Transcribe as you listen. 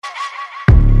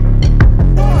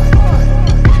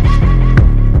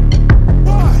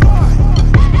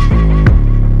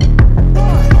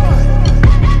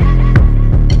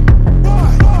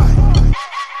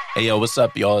Yo, what's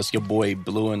up, y'all? It's your boy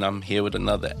Blue, and I'm here with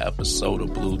another episode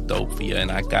of Blue Dope for you.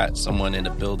 And I got someone in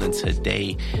the building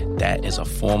today that is a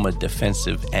former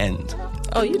defensive end.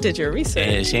 Oh, you did your research.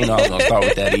 And she ain't know I was going to start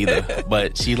with that either.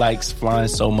 But she likes flying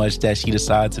so much that she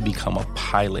decided to become a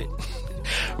pilot,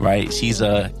 right? She's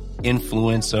a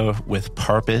influencer with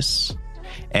purpose.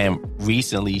 And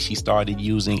recently, she started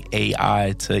using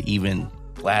AI to even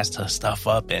blast her stuff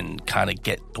up and kind of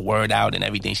get the word out and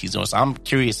everything she's doing. So I'm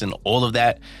curious in all of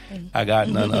that. I got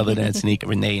none other than Tanyka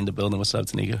Renee in the building. What's up,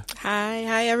 Tanyka?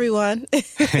 Hi everyone.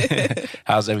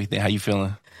 How's everything? How you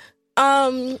feeling?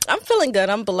 I'm feeling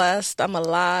good. I'm blessed. I'm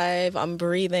alive. I'm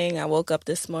breathing. I woke up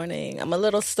this morning. I'm a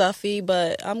little stuffy,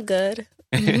 but I'm good.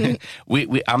 I'm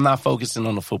not focusing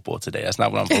on the football today. That's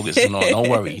not what I'm focusing on. Don't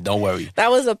worry. That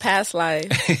was a past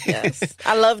life. Yes.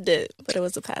 I loved it, but it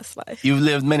was a past life. You've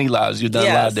lived many lives. You've done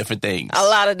a lot of different things. A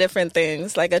lot of different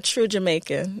things, like a true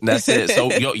Jamaican. That's it.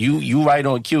 So you right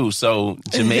on cue. So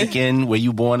Jamaican, were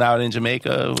you born out in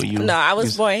Jamaica? No, I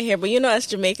was born here, but as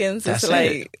Jamaicans, it's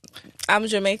like I'm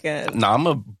Jamaican. No, I'm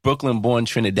a Brooklyn-born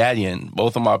Trinidadian.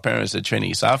 Both of my parents are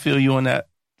Trini, so I feel you on that.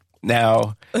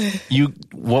 Now,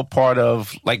 what part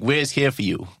of, where's here for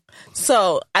you?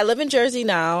 So, I live in Jersey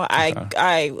now. Okay.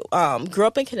 I grew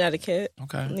up in Connecticut.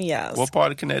 Okay. Yes. What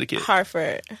part of Connecticut?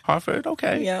 Hartford. Hartford,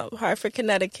 okay. Yeah, Hartford,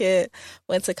 Connecticut.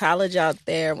 Went to college out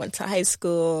there, went to high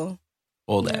school.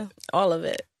 All that? Yeah, all of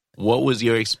it. What was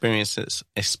your experience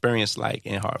like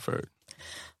in Hartford?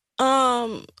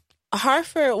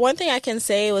 Hartford, one thing I can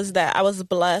say was that I was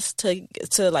blessed to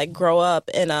grow up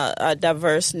in a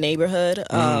diverse neighborhood.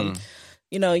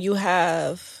 You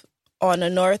have on the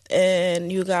north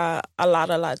end, you got a lot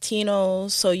of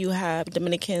Latinos, so you have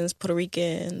Dominicans, Puerto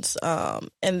Ricans,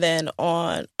 and then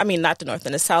not the north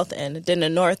end, the south end. Then the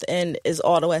north end is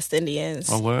all the West Indians,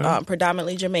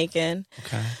 predominantly Jamaican.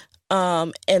 Okay.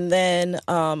 And then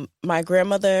my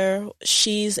grandmother,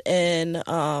 she's in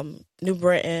New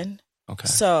Britain. Okay.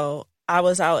 So I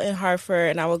was out in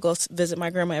Hartford, and I would go visit my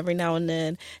grandma every now and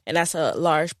then, and that's a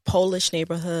large Polish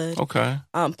neighborhood. Okay.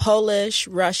 Polish,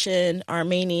 Russian,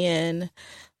 Armenian.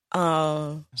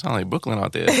 Sound like Brooklyn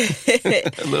out there.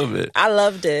 A little bit. I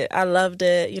loved it.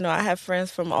 I have friends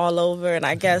from all over, and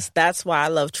I guess that's why I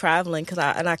love traveling, because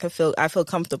I feel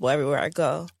comfortable everywhere I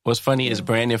go. What's funny is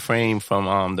Brandon Frame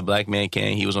from The Black Man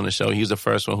Can. He was on the show. He was the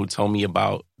first one who told me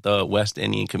about the West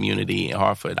Indian community in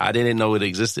Hartford. I didn't know it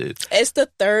existed. It's the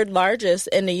third largest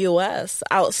in the U.S.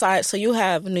 outside. So you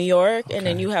have New York, and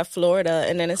then you have Florida,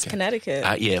 and then it's Connecticut.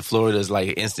 Florida's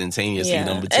instantaneously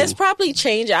number 2. It's probably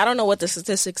changed. I don't know what the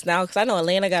statistics now, because I know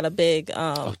Atlanta got a big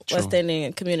West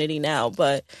Indian community now.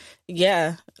 But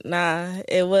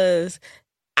it was.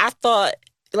 I thought.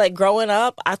 Growing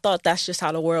up, I thought that's just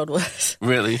how the world was.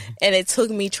 Really? And it took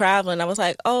me traveling. I was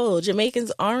like, oh, Jamaicans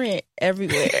aren't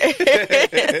everywhere.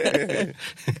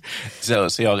 So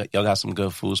y'all got some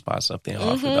good food spots up there in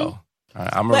Hartford, though.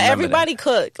 But everybody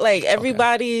cook.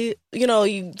 Everybody,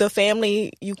 the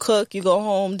family, you cook, you go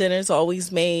home, dinner's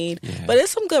always made. Yeah. But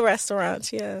it's some good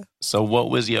restaurants, yeah. So what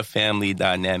was your family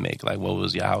dynamic? What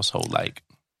was your household like?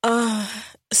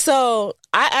 So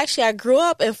I grew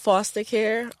up in foster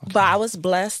care, but I was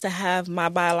blessed to have my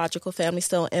biological family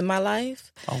still in my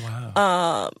life. Oh,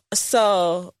 wow.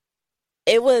 So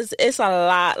it's a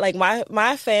lot.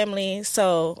 My family,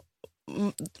 so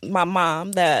my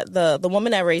mom, the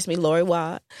woman that raised me, Lori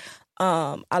Watt,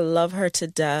 I love her to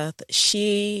death.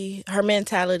 Her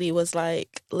mentality was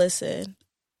listen,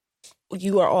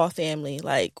 you are all family.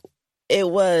 It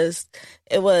was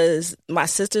my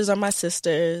sisters are my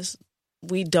sisters.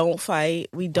 We don't fight.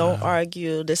 We don't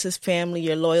argue. This is family.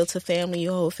 You're loyal to family.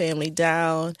 You hold family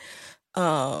down.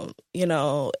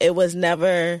 It was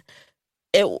never,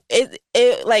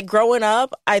 growing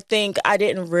up, I think I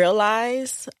didn't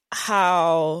realize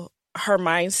how her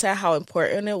mindset, how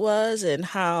important it was, and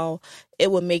how it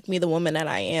would make me the woman that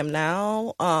I am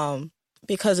now.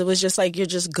 Because it was just you're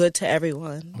just good to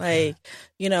everyone. Okay.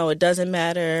 It doesn't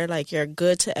matter. You're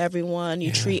good to everyone.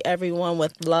 You treat everyone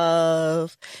with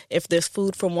love. If there's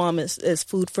food for one, it's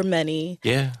food for many.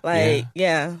 Yeah.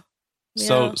 Yeah.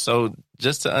 So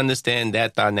just to understand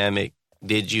that dynamic,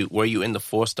 were you in the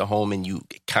foster home and you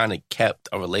kind of kept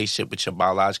a relationship with your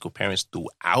biological parents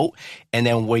throughout? And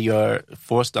then were your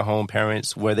foster home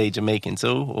parents, were they Jamaican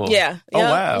too? Or? Yeah. Oh,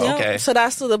 wow. Yeah. Okay. So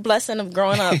that's the blessing of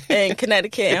growing up in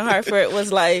Connecticut and Hartford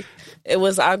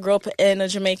I grew up in a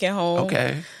Jamaican home.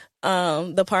 Okay.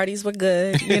 The parties were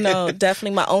good,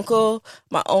 definitely. My uncle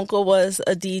was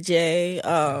a DJ.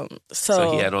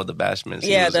 So he had all the bashments.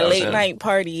 Yeah, the late night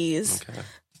parties. Okay.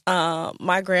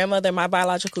 My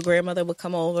biological grandmother would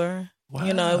come over. Wow.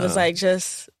 It was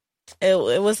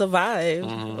It was a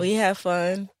vibe. We had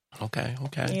fun. Okay.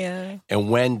 Yeah. And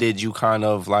when did you kind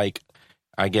of like,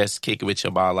 I guess, kick it with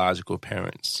your biological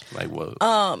parents? Like what?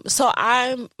 So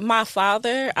my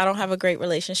father, I don't have a great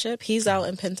relationship. He's out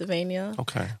in Pennsylvania.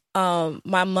 Okay.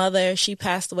 My mother, she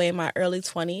passed away in my early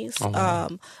 20s. Oh, wow.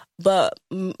 But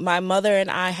my mother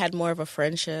and I had more of a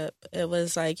friendship. It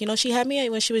was like, she had me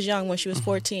when she was young, when she was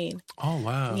 14. Oh,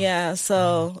 wow. Yeah.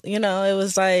 So, it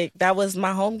was like, that was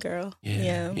my homegirl.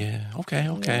 Yeah.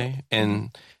 Okay.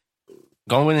 And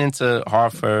going into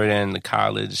Hartford and the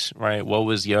college, right? What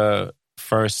was your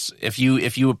first, if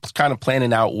you were kind of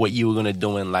planning out what you were going to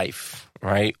do in life,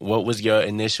 right? What was your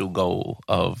initial goal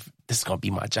of, this is going to be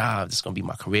my job, this is going to be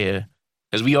my career?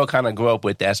 Because we all kind of grow up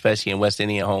with that, especially in West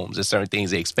Indian homes. There's certain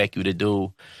things they expect you to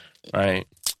do, right?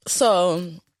 So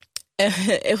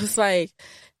it was like,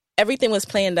 everything was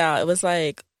planned out. It was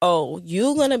like, oh,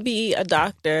 you're going to be a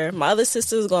doctor. My other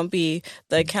sister is going to be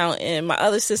the accountant. My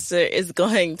other sister is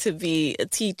going to be a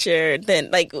teacher.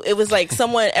 Then, like, it was like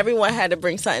everyone had to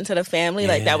bring something to the family.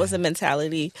 Like, that was the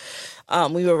mentality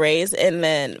we were raised. And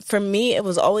then for me, it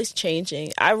was always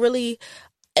changing.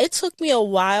 It took me a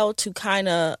while to kind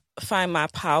of find my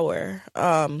power.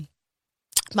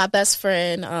 My best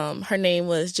friend, her name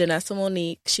was Janessa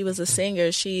Monique. She was a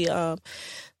singer. She didn't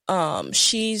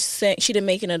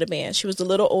make it in the band. She was a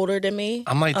little older than me.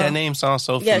 I'm like, that name sounds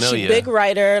so familiar. Yeah, she big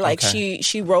writer. Like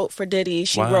she wrote for Diddy.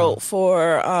 She wrote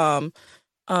for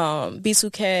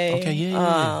B2K. Okay,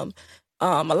 yeah.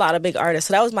 A lot of big artists.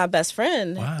 So that was my best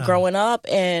friend growing up,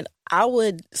 and I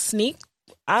would sneak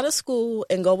out of school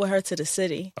and go with her to the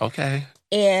city. Okay.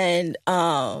 And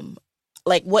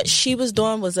like what she was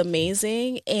doing was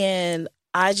amazing, and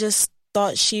I just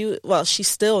thought she's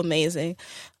still amazing.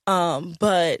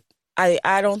 But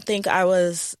I don't think I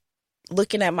was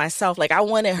looking at myself. Like, I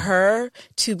wanted her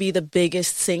to be the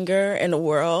biggest singer in the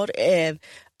world, and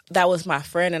that was my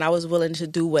friend, and I was willing to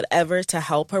do whatever to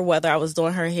help her, whether I was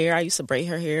doing her hair. I used to braid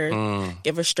her hair,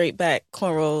 give her straight back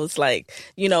cornrows, like,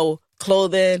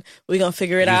 clothing. We're going to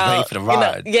figure it out. Ready for the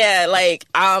ride. Like,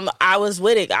 I was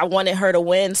with it. I wanted her to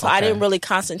win, so I didn't really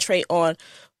concentrate on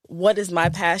what is my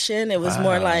passion. It was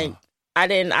more like,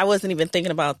 I wasn't even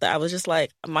thinking about that. I was just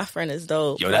like, my friend is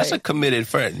dope. Yo, that's a committed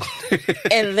friend.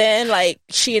 And then, like,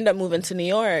 she ended up moving to New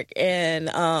York, and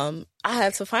I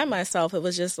had to find myself. It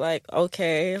was just like,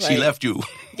 okay. Like, she left you.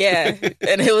 Yeah.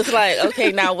 And it was like,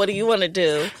 okay, now what do you want to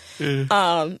do?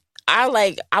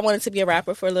 I wanted to be a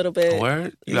rapper for a little bit.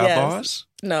 Word? You got bars?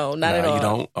 No, not at all. You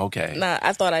don't? Okay. Nah,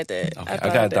 I thought I did. Okay. I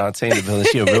got Dante in the building.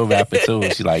 She a real rapper too.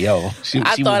 She's like, yo, she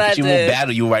won't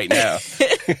battle you right now.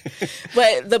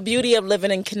 But the beauty of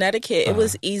living in Connecticut, it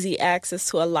was easy access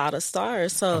to a lot of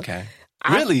stars. So okay.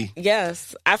 Really?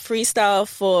 Yes. I freestyle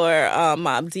for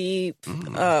Mobb Deep,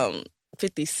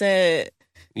 50 Cent.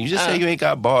 You just say you ain't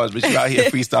got bars, but you out here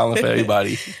freestyling for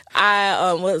everybody.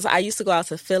 I used to go out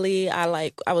to Philly.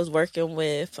 I was working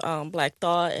with Black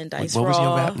Thought and Dice Raw. What was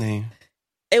your rap name?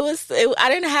 I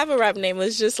didn't have a rap name. It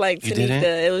was just like you Tanyka. Didn't?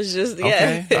 It was just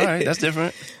Okay, all right, that's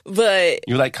different. But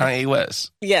you like Kanye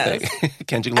West? Yes. Like,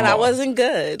 Kendrick Lamar. And I wasn't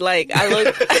good. Like I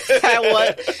looked,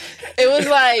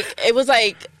 It was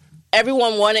like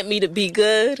everyone wanted me to be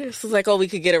good. So it was like, oh, we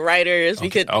could get a writers. We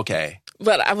could. Okay.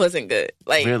 But I wasn't good.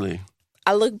 Like really.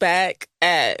 I look back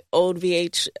at old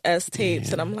VHS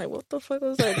tapes and I'm like, what the fuck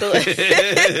was I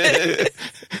doing?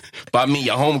 But I mean,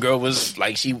 your homegirl was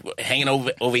like, she hanging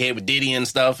over here with Diddy and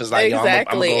stuff. It's like,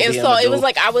 exactly. Yo, and so it was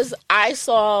like, I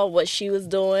saw what she was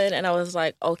doing and I was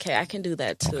like, okay, I can do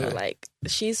that too. Okay. Like,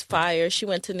 she's fire. She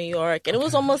went to New York and it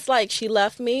was almost like she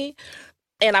left me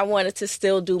and I wanted to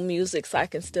still do music so I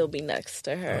can still be next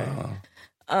to her.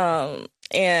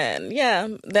 And yeah,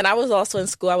 then I was also in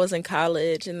school. I was in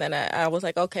college, and then I was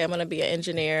like, okay, I'm going to be an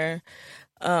engineer.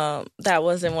 That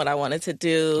wasn't what I wanted to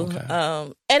do. Okay.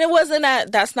 And it wasn't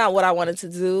that's not what I wanted to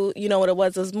do. You know what it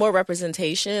was? It was more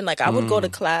representation. Like I would go to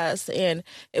class and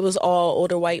it was all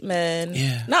older white men.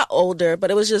 Yeah. Not older,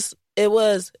 but it was just, it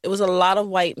was a lot of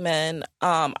white men.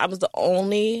 I was the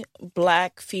only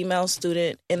Black female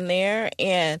student in there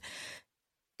and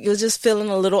you was just feeling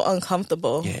a little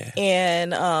uncomfortable. Yeah.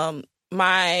 And,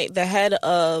 my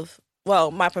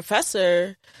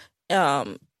professor,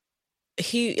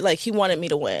 he wanted me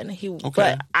to win.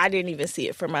 But I didn't even see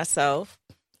it for myself.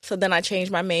 So then I changed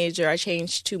my major. I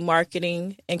changed to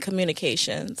marketing and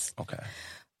communications. Okay.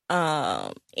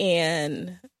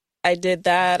 And I did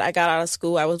that. I got out of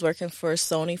school. I was working for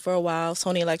Sony for a while,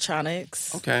 Sony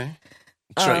Electronics. Okay.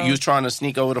 You was trying to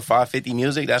sneak over to 550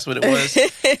 Music? That's what it was?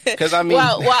 Because I mean...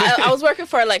 Well, I was working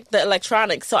for like the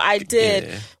electronics. So I did...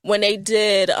 When they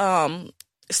did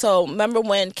So remember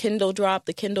when Kindle dropped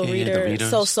the Kindle reader?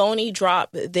 So Sony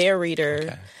dropped their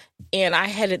reader. And I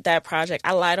headed that project.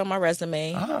 I lied on my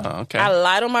resume. Oh, okay. I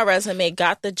lied on my resume,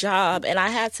 got the job, and I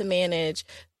had to manage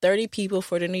 30 people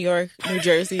for the New York, New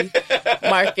Jersey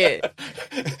market.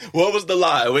 What was the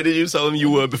lie? Where did you tell them you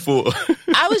were before?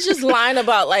 I was just lying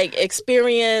about like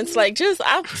experience, like just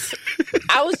I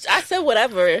said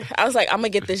whatever. I was like, I'm gonna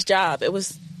get this job. It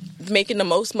was making the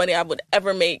most money I would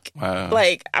ever make. Wow.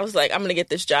 Like I was like, I'm gonna get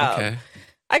this job. Okay.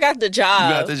 I got the job.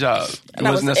 You got the job. You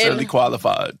wasn't necessarily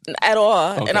qualified. At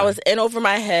all. Okay. And I was in over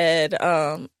my head.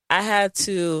 I was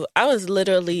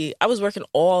working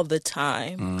all the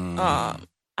time.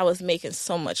 I was making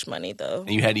so much money though.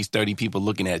 And you had these 30 people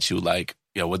looking at you like,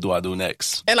 yo, what do I do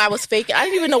next? And I was faking. I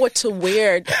didn't even know what to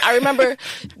wear. I remember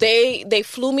they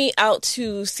flew me out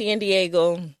to San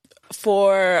Diego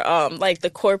for like the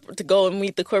corporate, to go and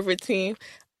meet the corporate team.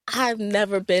 I've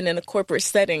never been in a corporate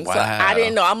setting. Wow. So I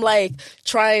didn't know. I'm like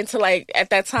trying to like,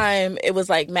 at that time it was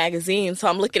like magazines. So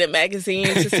I'm looking at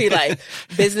magazines to see like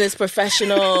business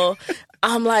professional.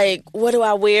 I'm like, what do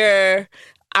I wear?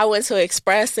 I went to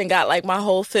Express and got like my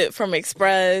whole fit from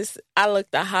Express. I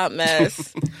looked a hot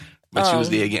mess. But you was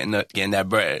there getting that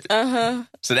bread. Uh-huh.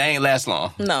 So that ain't last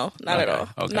long. No, not at all.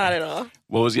 Okay. Not at all.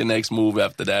 What was your next move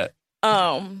after that?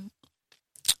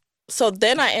 So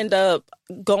then I end up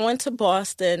going to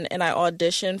Boston and I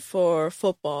auditioned for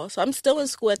football. So I'm still in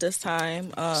school at this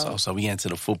time. So we into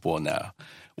the football now.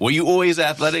 Were you always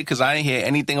athletic? Because I didn't hear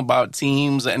anything about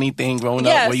teams or anything growing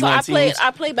up. Were you on teams?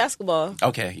 I played basketball.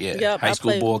 Okay, yeah. Yep, High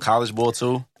school ball, college ball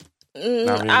too?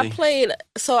 Not really. I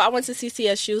went to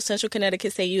CCSU, Central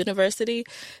Connecticut State University,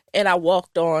 and I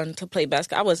walked on to play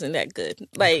basketball. I wasn't that good.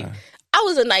 Like, okay. I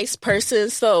was a nice person,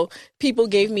 so people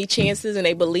gave me chances and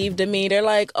they believed in me. They're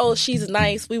like, oh, she's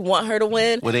nice. We want her to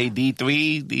win. Were they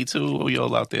D3, D2? What were you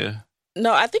all out there?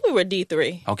 No, I think we were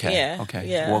D3. Okay. Yeah. Okay.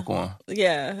 Yeah. Walk on.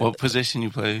 Yeah. What position you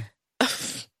play? I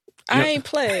ain't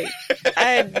played.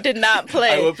 I did not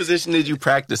play. Like, what position did you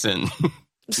practice in?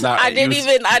 I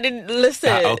didn't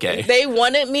listen. Okay. They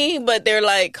wanted me, but they're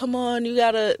like, come on, you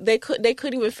gotta, they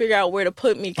couldn't even figure out where to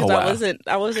put me because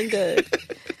I wasn't good.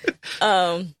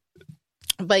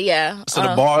 But yeah. So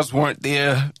the bars weren't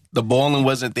there. The bowling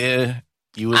wasn't there.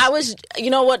 You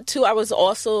know what, too? I was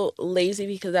also lazy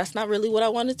because that's not really what I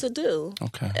wanted to do.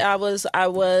 Okay.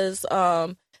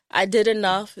 I did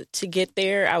enough to get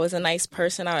there. I was a nice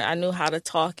person. I knew how to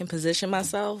talk and position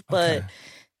myself, but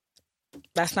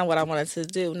that's not what I wanted to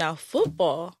do. Now,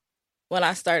 football, when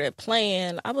I started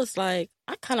playing, I was like,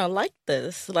 I kind of like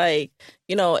this. Like,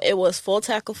 you know, it was full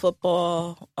tackle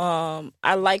football.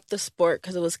 I liked the sport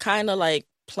because it was kind of like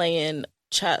playing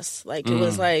chess. Like, it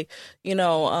was like, you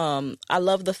know, I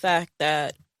love the fact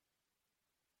that,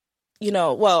 you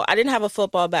know, well, I didn't have a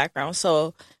football background.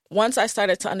 So once I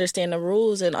started to understand the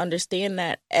rules and understand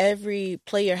that every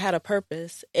player had a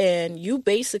purpose and you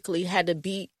basically had to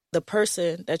beat the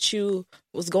person that you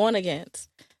was going against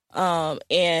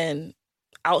and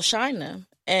outshine them.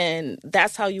 And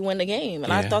that's how you win the game.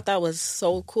 And I thought that was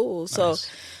so cool. Nice.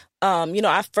 So, you know,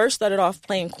 I first started off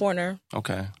playing corner.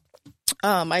 Okay.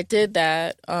 I did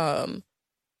that.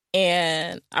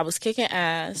 And I was kicking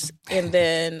ass. And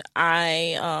then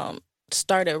I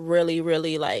started really,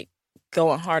 really like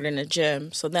going hard in the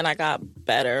gym. So then I got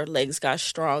better. Legs got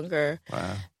stronger.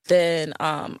 Wow. Then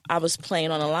I was playing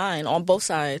on the line on both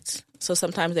sides. So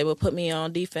sometimes they would put me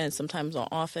on defense, sometimes on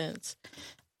offense.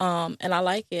 And I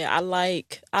like it. I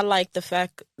like the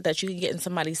fact that you can get in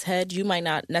somebody's head. You might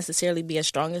not necessarily be as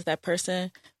strong as that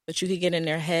person, but you could get in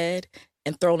their head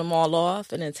and throw them all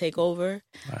off and then take over.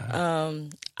 Wow.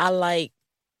 I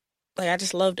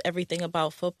just loved everything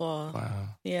about football. Wow.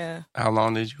 Yeah. How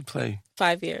long did you play?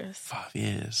 5 years. 5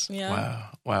 years. Yeah.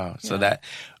 Wow. So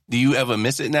do you ever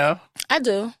miss it now? I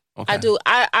do. Okay. I do.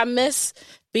 I miss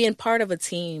being part of a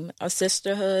team, a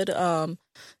sisterhood.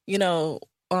 You know,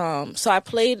 so I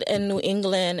played in New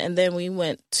England and then we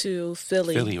went to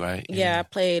Philly. Philly, right? Yeah, I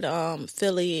played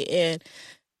Philly and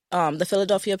the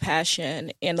Philadelphia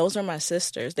Passion, and those are my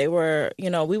sisters. They were,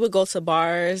 you know, we would go to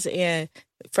bars and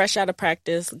fresh out of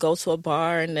practice, go to a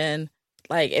bar and then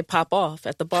like it pop off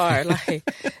at the bar. Like,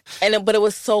 but it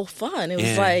was so fun. It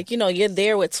was like, you know, you're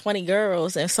there with 20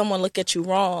 girls and someone look at you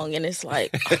wrong and it's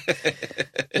like,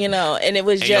 you know, and it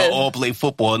was just. Y'all all play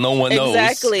football. No one knows.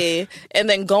 Exactly. And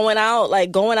then going out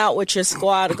with your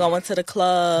squad, going to the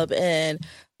club and,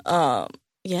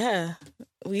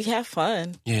 we have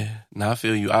fun. Yeah, I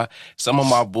feel you. Some of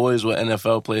my boys were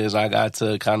NFL players. I got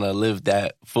to kind of live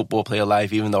that football player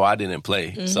life, even though I didn't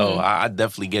play. Mm-hmm. So I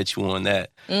definitely get you on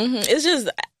that. Mm-hmm. It's just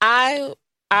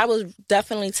I was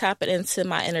definitely tapping into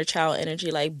my inner child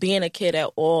energy, like being a kid at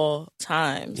all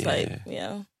times.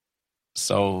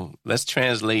 So let's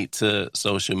translate to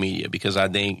social media, because I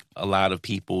think a lot of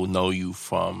people know you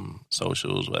from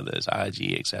socials, whether it's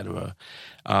IG, etc.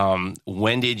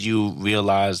 When did you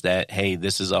realize that, hey,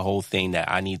 this is a whole thing that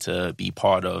I need to be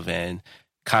part of and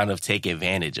kind of take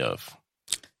advantage of?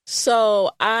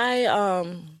 So I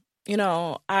went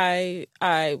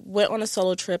on a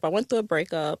solo trip. I went through a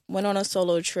breakup, went on a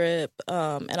solo trip,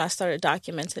 and I started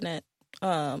documenting it.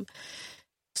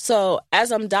 So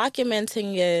as I'm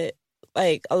documenting it,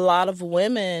 like a lot of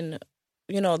women,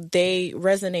 they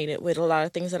resonated with a lot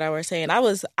of things that I was saying. I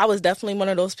was definitely one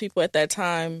of those people at that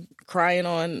time crying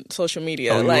on social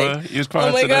media. Oh, you like, were? You was crying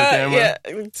oh my to the God, camera?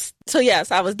 yeah. So yes,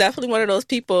 I was definitely one of those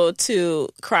people to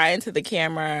cry into the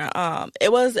camera.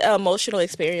 It was an emotional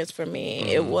experience for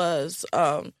me. It was,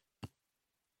 I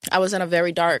was in a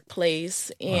very dark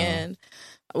place and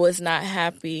I was not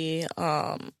happy.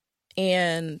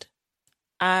 And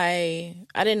I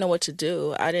didn't know what to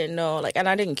do. I didn't know, and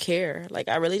I didn't care.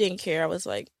 I really didn't care. I was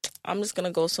like, I'm just going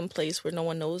to go someplace where no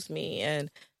one knows me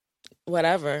and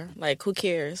whatever. Who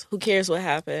cares? Who cares what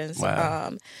happens?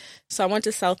 Wow. So I went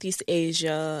to Southeast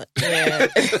Asia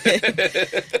and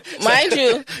mind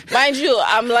you,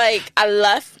 I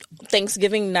left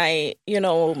Thanksgiving night,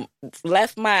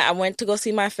 I went to go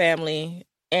see my family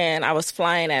and I was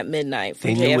flying at midnight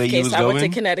from JFK. So I went to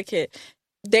Connecticut.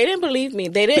 They didn't believe me.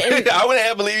 They didn't. I wouldn't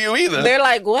have believed you either. They're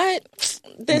like, "What?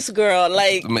 This girl?"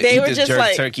 They were just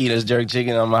jerk turkey, this jerk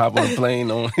chicken. I'm gonna hop on a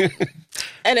plane.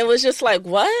 And it was just like,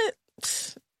 what?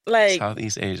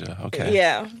 Southeast Asia. Okay.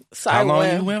 Yeah. So how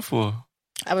long you went for?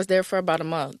 I was there for about a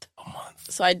month.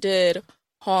 So I did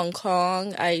Hong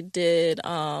Kong. I did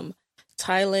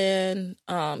Thailand,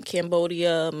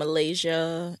 Cambodia,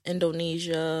 Malaysia,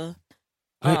 Indonesia.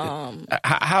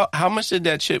 How much did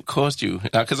that trip cost you?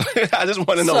 Because I just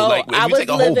want to know. So if you take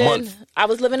a whole month. I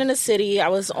was living in a city. I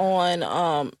was on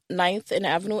 9th and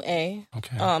Avenue A,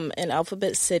 in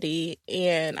Alphabet City,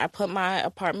 and I put my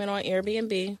apartment on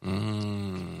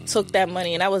Airbnb. Took that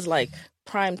money, and I was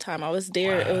prime time. I was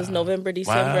there. Wow. It was November,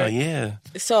 December. Wow, yeah.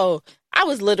 So I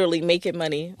was literally making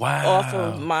money off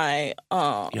of my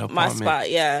my spot.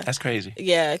 Yeah, that's crazy.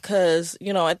 Yeah, because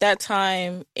at that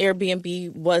time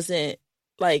Airbnb wasn't.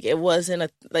 It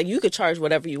wasn't you could charge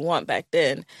whatever you want back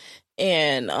then.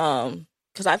 And,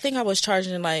 cause I think I was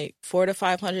charging $400 to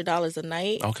 $500 a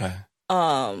night. Okay.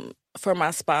 For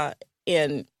my spot.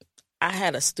 And I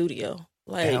had a studio.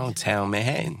 Downtown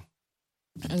Manhattan.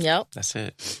 Yep. That's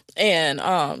it. And,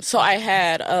 so I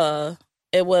had, so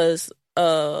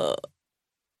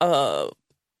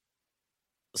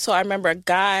I remember a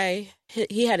guy,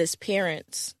 he had his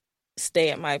parents stay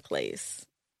at my place.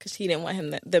 Because he didn't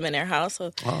want them in their house.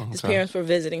 So his parents were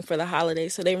visiting for the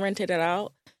holidays. So they rented it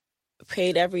out,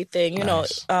 paid everything.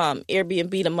 Nice.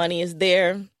 Airbnb, the money is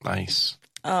there. Nice.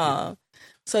 So,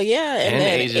 yeah. And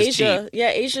then Asia.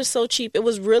 Yeah, Asia's so cheap. It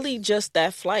was really just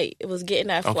that flight. It was getting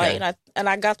that flight. And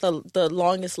I got the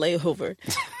longest layover.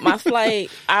 My flight,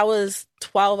 I was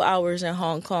 12 hours in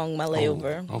Hong Kong, my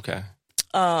layover. Oh, okay.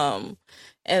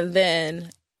 And then...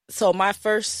 So my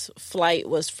first flight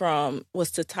was to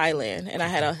Thailand, and I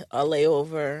had a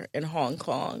layover in Hong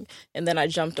Kong, and then I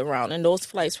jumped around, and those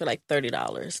flights were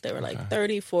 $30. They were $30,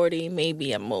 $40,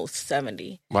 maybe at most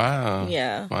 $70. Wow.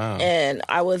 Yeah. Wow. And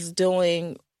I was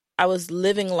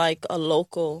living like a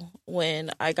local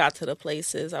when I got to the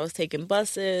places. I was taking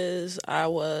buses. I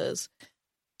was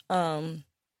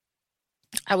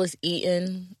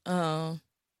eating.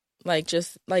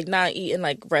 Not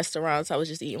eating restaurants. I was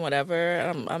just eating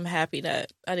whatever. I'm happy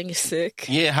that I didn't get sick.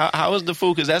 Yeah, how was the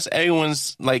food? Because that's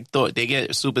everyone's thought. They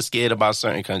get super scared about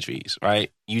certain countries,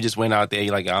 right? You just went out there,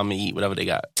 you're I'm gonna eat whatever they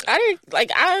got. I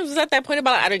didn't I was at that point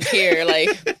about I didn't care.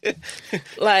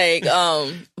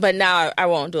 But now I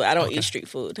won't do it. I don't eat street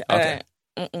food. Okay.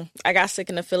 I got sick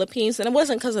in the Philippines, and it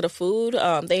wasn't because of the food.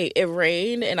 It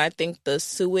rained, and I think the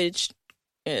sewage.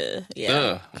 I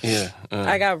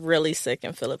got really sick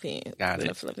in Philippines. Got it. In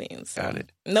the Philippines. Got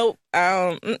it. Nope.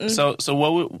 So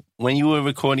when you were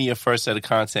recording your first set of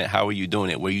content, how were you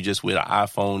doing it? Were you just with an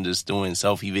iPhone, just doing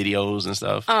selfie videos and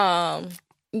stuff?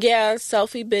 Yeah,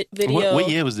 selfie video. What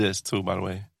year was this, too, by the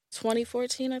way?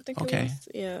 2014, I think. Okay. It was.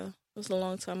 Yeah, it was a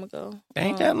long time ago.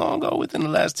 Ain't that long ago. Within the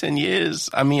last 10 years,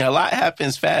 I mean, a lot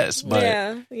happens fast. But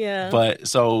yeah. But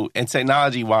so, and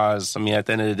technology wise, I mean, at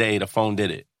the end of the day, the phone did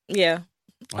it. Yeah.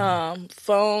 Wow.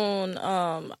 Phone,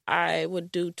 I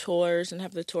would do tours and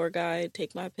have the tour guide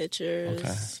take my pictures.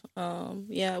 Okay.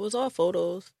 Yeah, it was all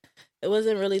photos. It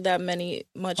wasn't really that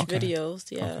much Okay.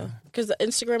 videos. Yeah, Okay. because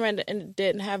Instagram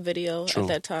didn't have video True. at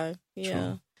that time. Yeah,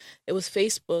 True. it was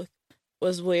Facebook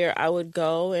was where I would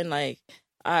go, and like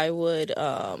I would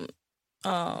go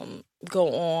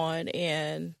on,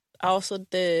 and I also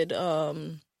did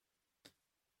it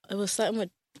was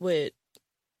something with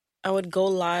I would go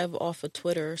live off of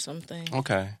Twitter or something.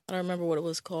 Okay. I don't remember what it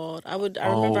was called. I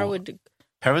remember I would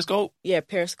Periscope? yeah,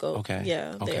 Periscope. Okay.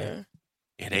 Yeah, Okay. there.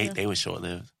 Yeah, they were short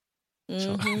lived.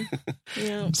 Mm-hmm.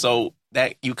 Yeah. So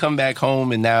that you come back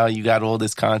home and now you got all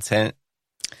this content.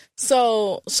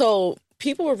 So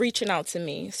people were reaching out to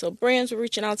me. So brands were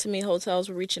reaching out to me, hotels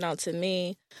were reaching out to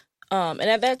me. And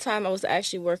at that time I was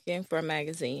actually working for a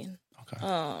magazine.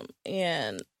 Okay.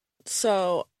 And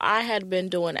so I had been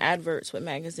doing adverts with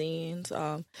magazines,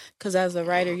 because as a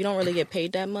writer, you don't really get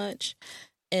paid that much.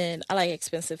 And I like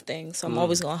expensive things, so I'm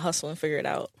always going to hustle and figure it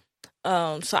out.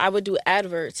 So I would do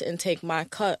adverts and take my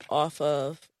cut off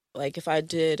of, like, if I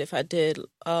did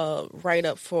write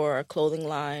up for a clothing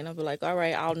line, I'd be like, all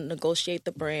right, I'll negotiate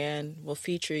the brand, we'll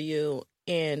feature you,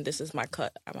 and this is my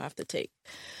cut I'm gonna have to take.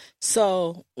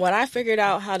 So when I figured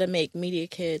out how to make media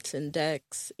kits and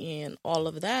decks and all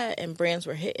of that, and brands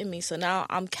were hitting me, so now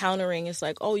I'm countering. It's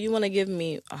like, oh, you want to give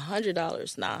me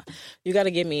 $100? Nah, you got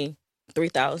to give me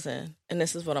 $3,000, and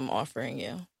this is what I'm offering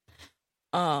you.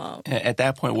 At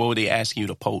that point, what were they asking you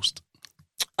to post?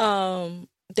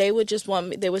 They would just want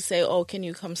me. They would say, "Oh, can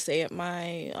you come stay at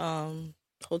my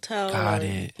hotel? Got or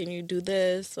it. Can you do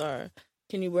this? Or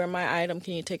can you wear my item?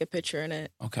 Can you take a picture in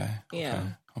it?" Okay. Yeah.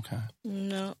 Okay.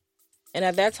 No. And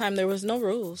at that time, there was no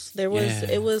rules.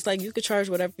 It was like you could charge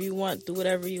whatever you want, do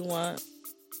whatever you want.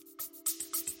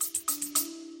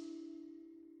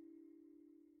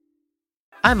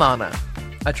 I'm Anna,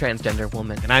 a transgender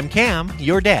woman. And I'm Cam,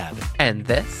 your dad. And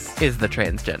this is The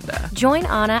Transgender. Join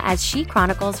Anna as she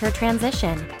chronicles her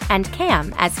transition, and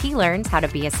Cam as he learns how to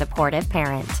be a supportive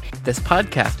parent. This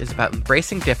podcast is about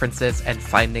embracing differences and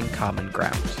finding common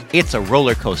ground. It's a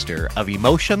roller coaster of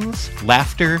emotions,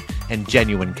 laughter, and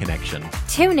genuine connection.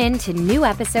 Tune in to new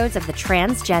episodes of The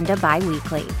Transgender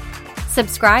bi-weekly.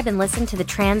 Subscribe and listen to The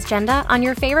Transgender on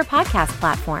your favorite podcast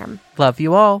platform. Love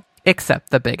you all, except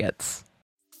the bigots.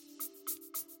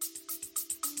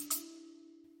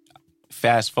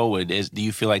 Fast forward, do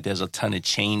you feel like there's a ton of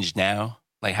change now?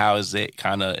 Like, how has it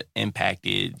kind of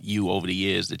impacted you over the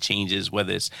years, the changes,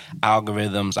 whether it's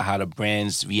algorithms or how the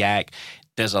brands react?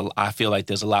 I feel like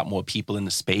there's a lot more people in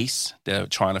the space that are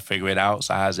trying to figure it out.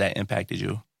 So how has that impacted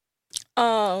you?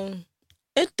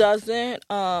 It doesn't.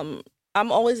 I'm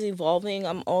always evolving.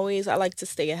 I like to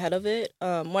stay ahead of it.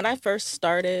 When I first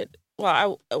started,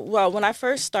 once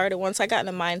I got in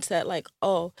the mindset like,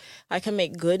 oh, I can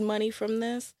make good money from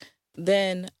this,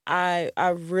 then I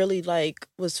really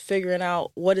was figuring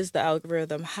out what is the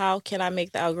algorithm? How can I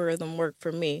make the algorithm work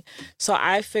for me? So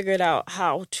I figured out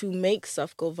how to make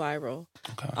stuff go viral.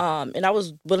 Okay. And I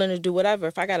was willing to do whatever.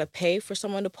 If I got to pay for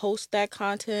someone to post that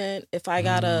content, if I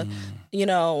got to,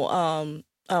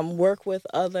 work with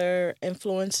other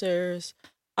influencers,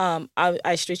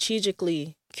 I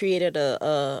strategically created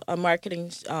a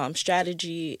marketing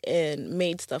strategy and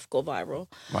made stuff go viral.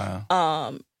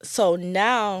 Wow. So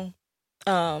now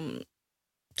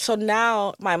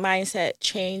my mindset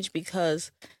changed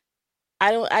because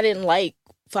I didn't like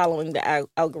following the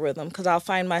algorithm because I'll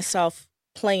find myself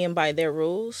playing by their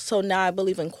rules. So now I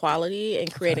believe in quality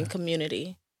and creating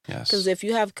community. Yes. Because if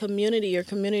you have community, your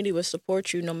community will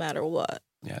support you no matter what.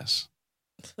 Yes.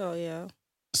 So, yeah.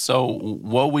 So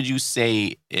what would you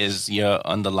say is your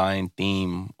underlying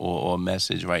theme or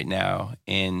message right now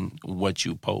in what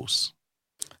you post?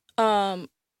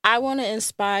 I want to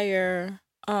inspire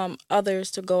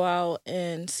others to go out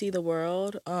and see the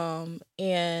world,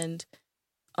 and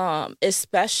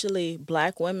especially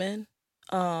Black women.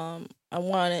 I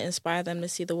want to inspire them to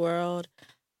see the world,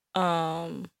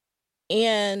 and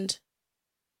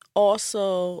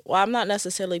also, well, I'm not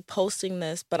necessarily posting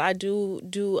this, but I do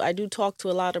talk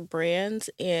to a lot of brands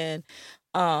and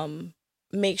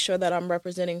make sure that I'm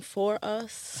representing for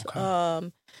us,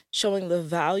 showing the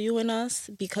value in us,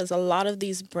 because a lot of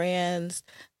these brands,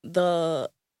 the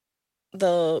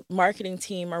marketing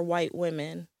team are white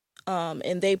women,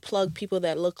 and they plug people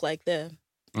that look like them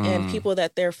and people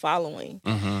that they're following.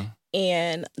 Mm-hmm.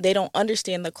 And they don't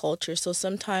understand the culture. So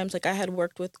sometimes, like I had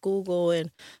worked with Google,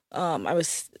 and I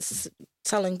was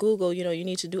telling Google, you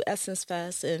need to do Essence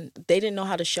Fest, and they didn't know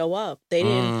how to show up. They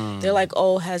didn't. They're like,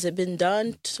 oh, has it been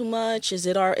done too much? Is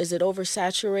it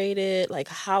oversaturated? Like,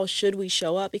 how should we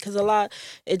show up? Because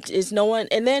it is no one.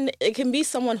 And then it can be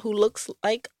someone who looks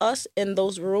like us in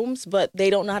those rooms, but they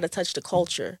don't know how to touch the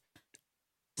culture.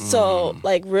 So,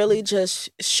 like, really just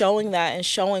showing that and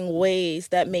showing ways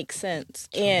that make sense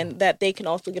and that they can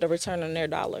also get a return on their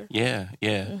dollar. Yeah.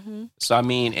 So, I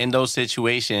mean, in those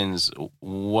situations,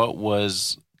 what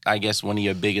was, I guess, one of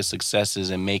your biggest successes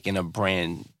in making a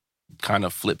brand kind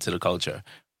of flip to the culture?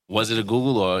 Was it a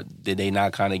Google, or did they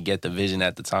not kind of get the vision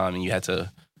at the time and you had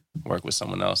to work with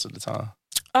someone else at the time?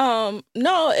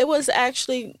 No, it was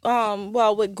actually,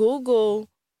 well, with Google,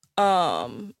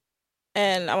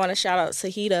 and I want to shout out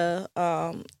Sahida.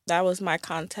 That was my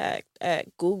contact at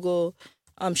Google.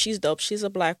 She's dope. She's a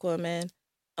Black woman.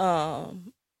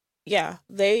 Yeah,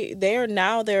 they are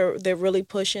now, they're really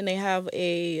pushing. They have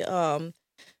a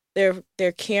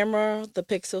their camera, the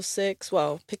Pixel 6,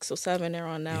 well, Pixel 7 they're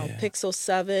on now. Yeah. Pixel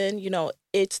 7,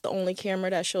 it's the only camera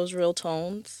that shows real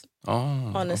tones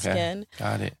on the skin.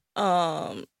 Got it.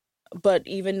 But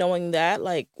even knowing that,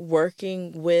 like,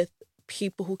 working with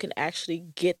people who can actually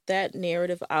get that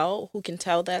narrative out, who can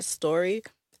tell that story,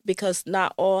 because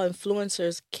not all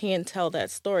influencers can tell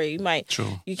that story.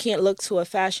 You can't look to a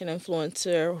fashion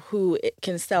influencer who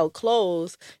can sell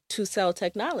clothes to sell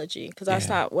technology, because that's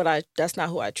not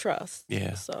who I trust.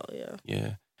 Yeah. So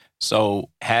Yeah. So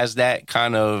has that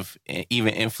kind of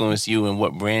even influenced you in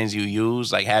what brands you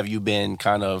use? Like, have you been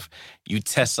kind of, you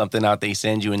test something out they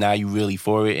send you and now you really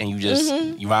for it and you just,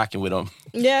 you rocking with them?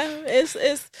 Yeah, it's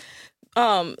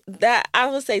that, I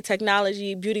would say,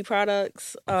 technology, beauty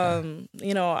products. Okay.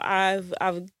 I've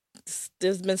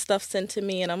there's been stuff sent to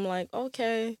me and I'm like,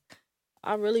 okay,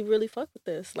 I really fuck with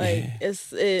this. Like,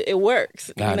 it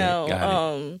works. Got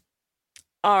it.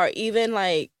 Or even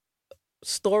like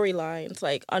storylines,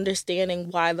 like understanding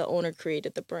why the owner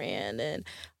created the brand. And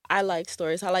I like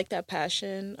stories. I like that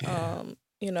passion.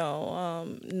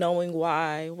 Knowing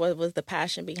why, what was the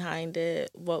passion behind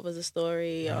it, what was the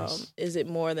story, Yes. is it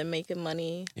more than making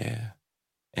money? Yeah.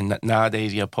 And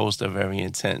nowadays your posts are very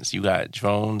intense. You got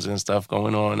drones and stuff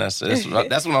going on. That's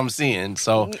what I'm seeing.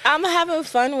 So I'm having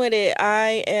fun with it.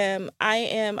 I am.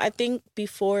 I think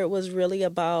before it was really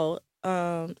about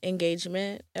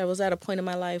engagement. I was at a point in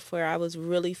my life where I was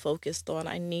really focused on,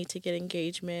 I need to get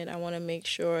engagement. I want to make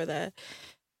sure that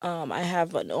I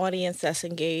have an audience that's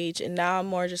engaged. And now I'm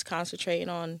more just concentrating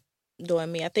on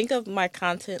doing me. I think of my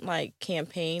content like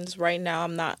campaigns. Right now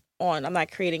I'm not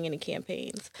creating any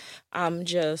campaigns. I'm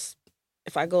just,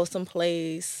 if I go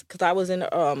someplace, because I was in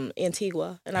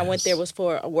Antigua and I went there was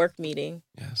for a work meeting.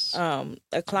 Yes.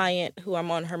 A client who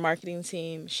I'm on her marketing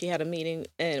team, she had a meeting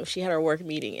and she had her work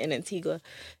meeting in Antigua,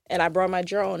 and I brought my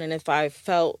drone. And if I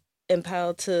felt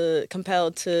compelled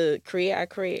to create, I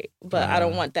create, but I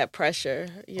don't want that pressure,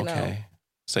 know.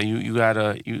 So you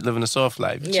living a soft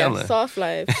life. You're chilling. Soft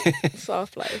life.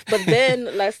 But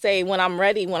then let's say when I'm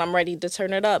ready to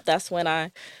turn it up, that's when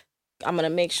I'm gonna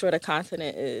make sure the content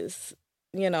is,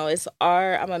 it's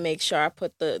art. I'm gonna make sure I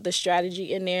put the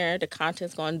strategy in there. The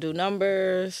content's gonna do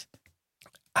numbers.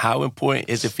 How important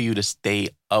is it for you to stay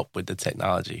up with the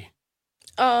technology?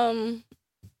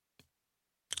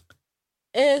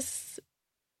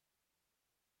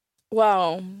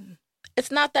 It's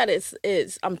not that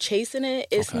it's I'm chasing it.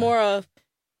 It's more of,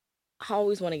 I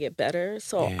always want to get better.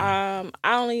 So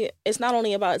it's not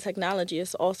only about technology,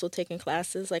 it's also taking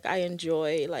classes. Like, I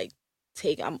enjoy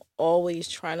I'm always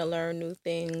trying to learn new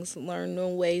things, learn new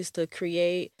ways to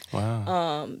create.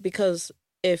 Wow. Because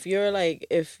if you're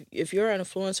if you're an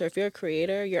influencer, if you're a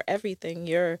creator, you're everything.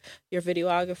 You're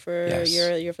videographer, Yes.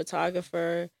 you're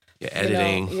photographer. You're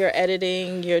editing. You're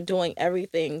editing, you're doing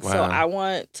everything. Wow. So I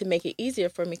want to make it easier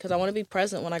for me because I want to be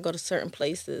present when I go to certain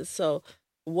places. So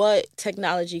what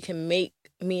technology can make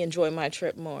me enjoy my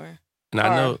trip more?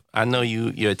 And I know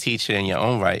you're a teacher in your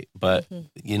own right, but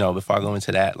before I go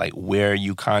into that, like, where do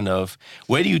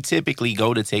you typically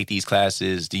go to take these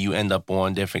classes? Do you end up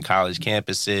on different college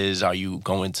campuses? Are you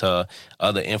going to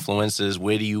other influencers?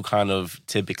 Where do you kind of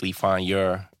typically find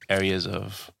your areas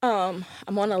of? I'm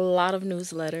on a lot of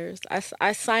newsletters.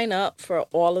 I sign up for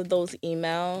all of those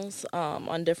emails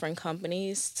on different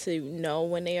companies to know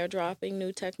when they are dropping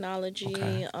new technology.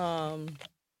 Okay.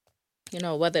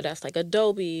 Whether that's like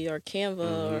Adobe or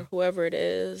Canva or whoever it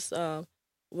is,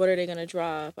 what are they going to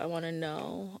drop? I want to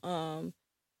know.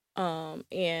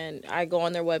 And I go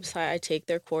on their website. I take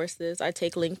their courses. I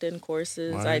take LinkedIn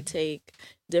courses. Right. I take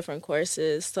different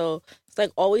courses. So it's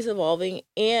like always evolving.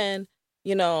 And,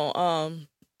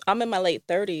 I'm in my late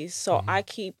 30s, so I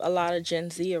keep a lot of Gen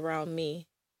Z around me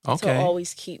to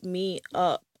always keep me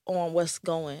up on what's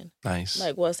going. Nice.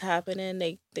 Like what's happening.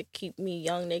 They keep me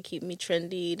young. They keep me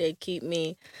trendy. They keep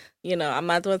me, I'm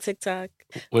not doing TikTok.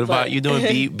 What about you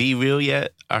doing Be Real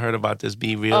yet? I heard about this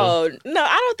Be Real. Oh, no,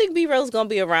 I don't think Be Real's going to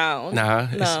be around. Nah,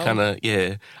 it's kind of,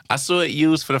 yeah. I saw it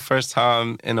used for the first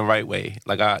time in the right way.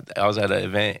 Like I was at an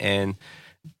event and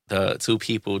the two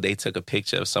people, they took a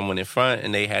picture of someone in front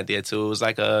and they had their two. It was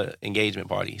like a engagement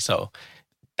party. So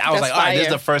I was That's like, all right, this is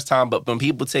fire. the first time. But when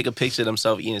people take a picture of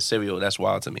themselves eating cereal, that's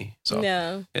wild to me. So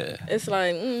Yeah. It's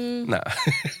like, nah.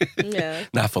 yeah.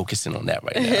 Not focusing on that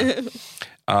right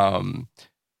now.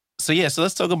 So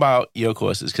let's talk about your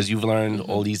courses because you've learned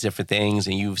all these different things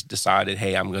and you've decided,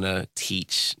 hey, I'm going to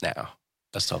teach now.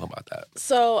 Let's talk about that.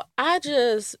 So I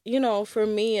just, for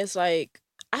me, it's like,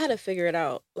 I had to figure it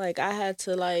out. Like I had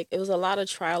to it was a lot of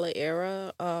trial and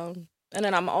error. And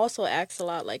then I'm also asked a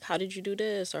lot, like, how did you do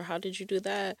this or how did you do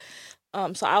that?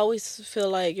 So I always feel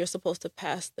like you're supposed to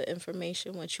pass the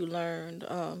information what you learned.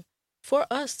 For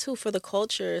us too, for the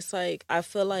culture, it's like I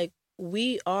feel like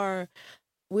we're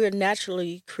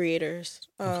naturally creators.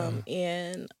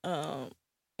 And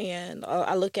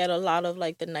I look at a lot of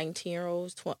like the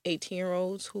 19-year-olds,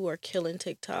 18-year-olds who are killing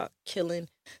TikTok, killing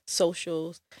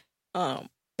socials,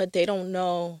 but they don't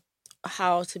know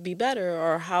how to be better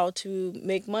or how to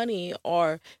make money,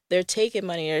 or they're taking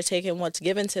money, they're taking what's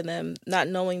given to them, not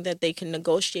knowing that they can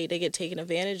negotiate. They get taken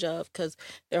advantage of because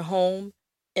they're home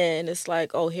and it's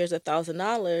like, oh, here's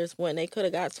 $1,000 when they could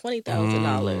have got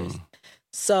 $20,000.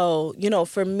 So,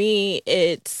 for me,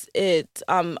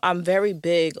 I'm very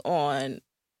big on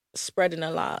spreading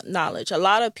a lot of knowledge. A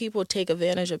lot of people take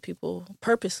advantage of people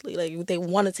purposely. Like they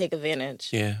want to take advantage.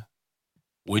 Yeah.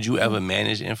 Would you ever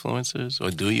manage influencers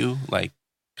or do you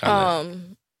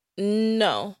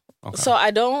No. Okay. So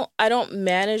I don't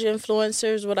manage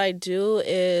influencers. What I do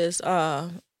is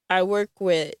I work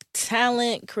with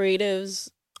talent, creatives,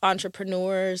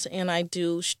 entrepreneurs, and I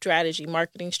do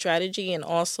marketing strategy, and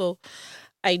also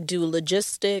I do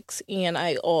logistics, and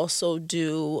I also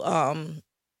do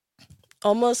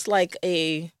almost like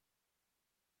I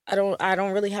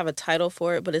don't really have a title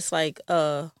for it, but it's like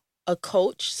a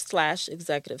coach /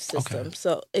 executive system. Okay.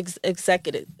 So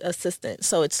executive assistant.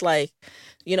 So it's like,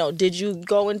 did you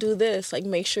go and do this? Like,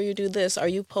 make sure you do this. Are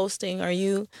you posting? Are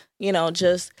you,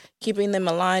 just keeping them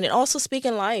aligned and also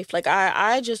speaking life? Like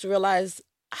I just realized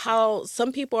how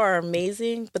some people are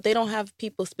amazing, but they don't have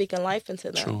people speaking life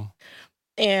into them. True.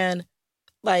 And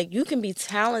like, you can be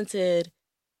talented,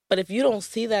 but if you don't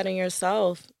see that in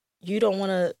yourself, you're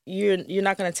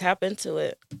not going to tap into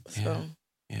it. So.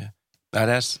 Yeah. Now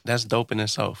that's dope in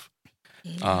itself.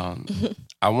 I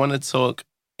want to talk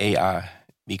AI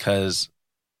because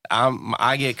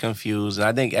I get confused, and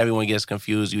I think everyone gets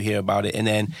confused. You hear about it, and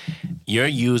then you're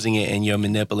using it and you're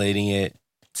manipulating it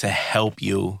to help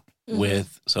you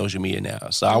with social media now.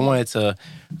 So I wanted to,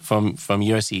 from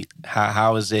your seat,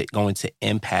 how is it going to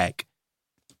impact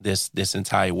this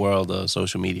entire world of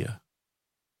social media?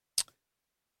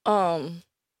 A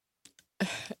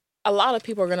lot of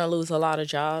people are going to lose a lot of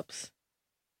jobs.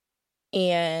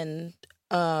 And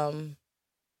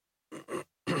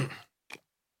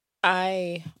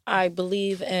I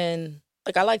believe in,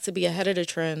 like, I like to be ahead of the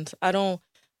trends. I don't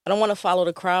want to follow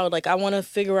the crowd. Like, I want to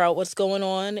figure out what's going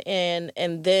on, and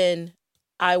then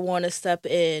I want to step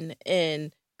in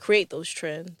and create those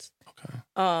trends. Okay.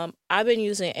 I've been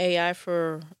using AI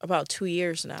for about 2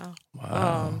 years now.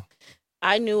 Wow.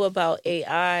 I knew about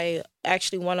AI.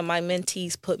 Actually, one of my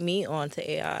mentees put me onto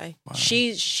AI. Wow.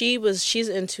 She's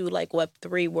into like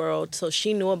Web3 world, so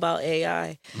she knew about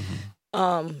AI.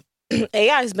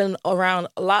 AI has been around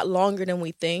a lot longer than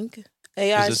we think.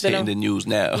 AI has been hitting the news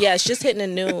now. Yeah, it's just hitting the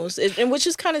news, and which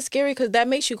is kind of scary because that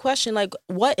makes you question, like,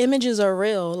 what images are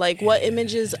real? Like, what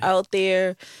images out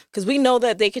there? Because we know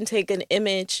that they can take an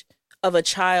image of a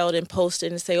child and post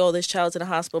it and say, oh, this child's in a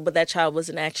hospital, but that child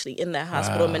wasn't actually in that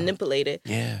hospital, and manipulate it.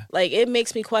 Yeah. Like, it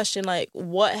makes me question, like,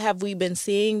 what have we been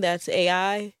seeing that's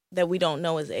AI that we don't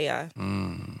know is AI?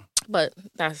 But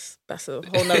that's a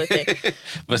whole nother thing.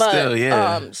 but still,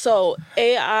 yeah. So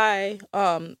AI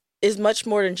is much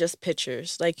more than just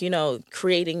pictures, like,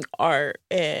 creating art.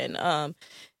 And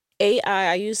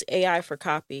I use AI for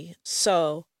copy.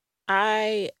 So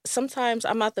sometimes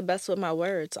I'm not the best with my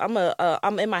words. I'm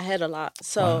in my head a lot.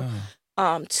 So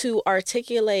to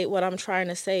articulate what I'm trying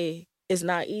to say is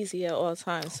not easy at all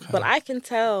times. Okay. But I can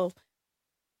tell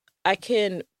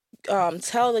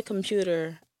the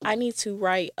computer I need to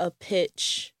write a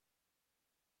pitch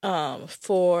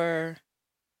for,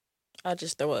 I'll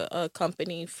just throw a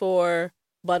company, for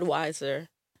Budweiser.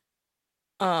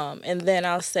 And then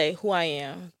I'll say who I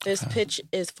am. This pitch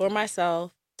is for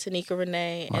myself Tanyka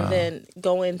Renee, Wow. and then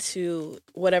go into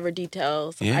whatever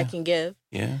details Yeah. I can give.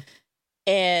 Yeah.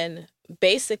 And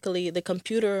basically, the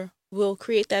computer will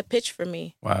create that pitch for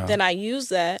me. Wow. Then I use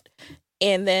that,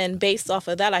 and then based off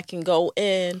of that, I can go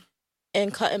in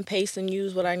and cut and paste and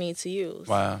use what I need to use.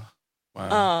 Wow.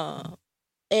 Wow.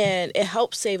 And it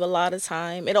helps save a lot of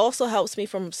time. It also helps me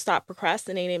from stop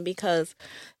procrastinating, because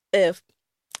if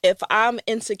I'm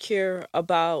insecure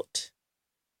about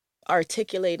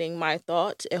articulating my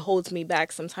thoughts, it holds me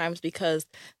back sometimes, because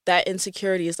that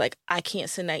insecurity is like, I can't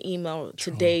send that email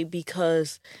today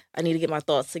because I need to get my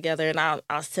thoughts together, and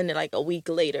I'll send it like a week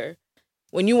later,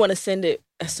 when you want to send it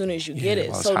as soon as you get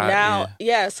it. while So it's hot,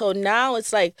 now, so now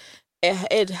it's like,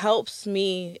 it helps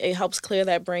me. It helps clear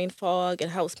that brain fog. It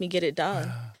helps me get it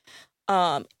done.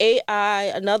 AI,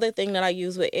 another thing that I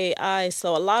use with AI.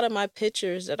 So a lot of my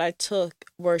pictures that I took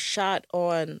were shot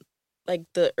on like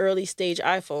the early stage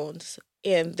iPhones,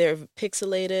 and they're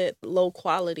pixelated, low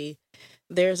quality.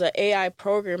 There's an AI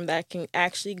program that can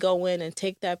actually go in and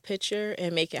take that picture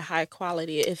and make it high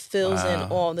quality. It fills in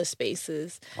all the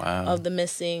spaces of the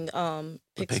missing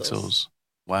pixels.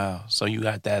 Wow. So you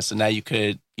got that. So now your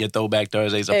Throwback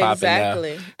Thursdays are popping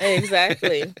now.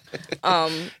 Exactly.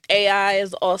 AI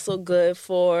is also good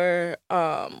for,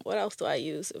 what else do I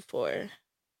use it for?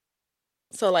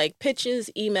 So like pitches,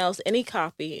 emails, any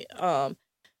copy,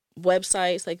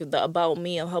 websites, like the About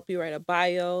Me, I'll help you write a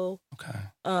bio. Okay.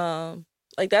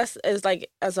 Like that's, as like,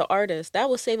 as an artist, that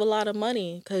would save a lot of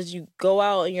money, because you go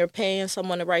out and you're paying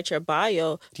someone to write your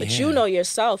bio, but you know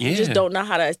yourself. You just don't know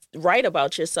how to write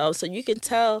about yourself. So you can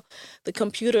tell the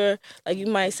computer, like you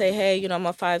might say, hey, you know, I'm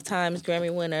a 5 times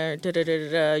Grammy winner,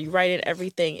 You write in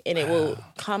everything, and it will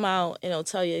come out and it'll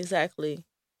tell you exactly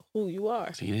who you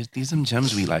are. See, these some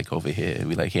gems we like over here.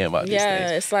 We like hearing about these things.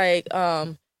 Yeah, it's like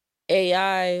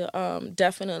AI,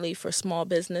 definitely for small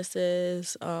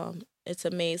businesses. It's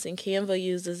amazing. Canva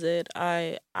uses it.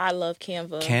 I love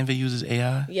Canva. Canva uses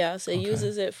AI? Yes, it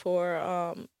uses it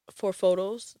for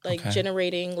photos, like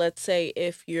generating. Let's say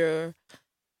if you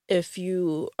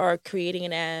are creating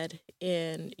an ad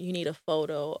and you need a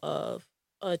photo of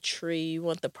a tree, you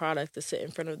want the product to sit in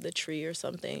front of the tree or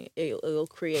something, it'll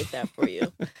create that for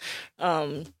you.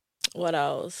 What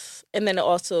else? And then it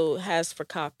also has for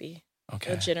copy.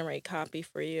 Okay. It'll generate copy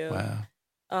for you. Wow.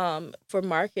 For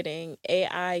marketing,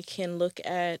 AI can look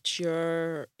at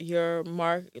your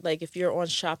like if you're on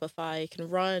Shopify, it can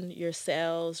run your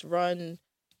sales, run,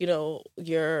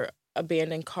 your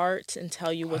abandoned carts, and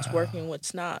tell you what's working,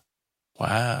 what's not.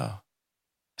 Wow.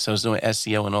 So it's doing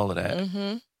SEO and all of that.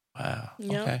 Mm-hmm. Wow.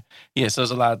 Yep. Okay. Yeah, so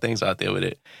there's a lot of things out there with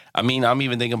it. I mean, I'm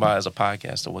even thinking about it as a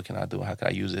podcaster, what can I do? How can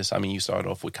I use this? I mean, you start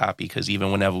off with copy, because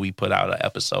even whenever we put out an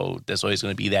episode, there's always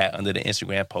going to be that under the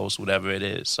Instagram post, whatever it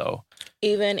is. So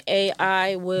even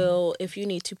AI will, if you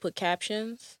need to put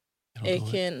captions, it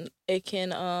can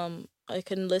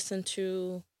listen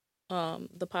to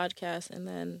the podcast and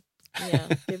then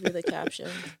give you the caption.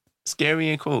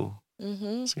 Scary and cool.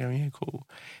 Mm-hmm. Scary and cool.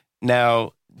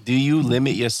 Now, do you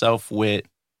limit yourself with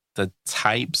the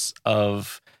types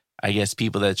of, I guess,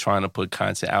 people that are trying to put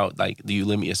content out? Like, do you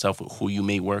limit yourself with who you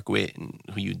may work with and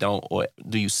who you don't? Or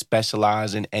do you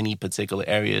specialize in any particular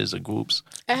areas or groups?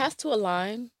 It has to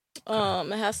align.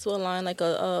 It has to align. Like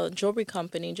a jewelry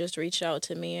company just reached out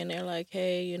to me and they're like,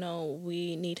 hey,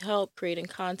 we need help creating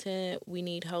content. We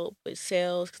need help with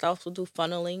sales, because I also do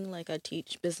funneling. Like I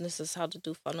teach businesses how to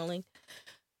do funneling.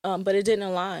 But it didn't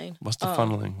align. What's the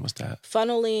funneling? What's that?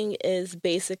 Funneling is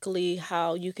basically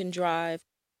how you can drive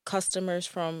customers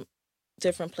from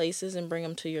different places and bring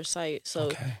them to your site.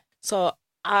 So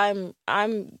I'm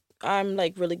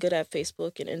like really good at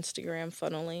Facebook and Instagram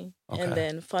funneling, and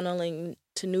then funneling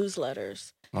to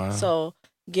newsletters. Wow. So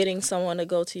getting someone to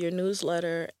go to your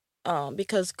newsletter,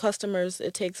 because customers,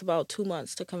 it takes about 2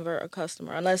 months to convert a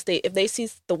customer, unless if they see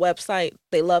the website,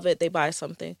 they love it, they buy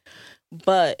something.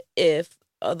 But if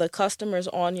the customers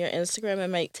on your Instagram, it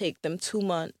might take them 2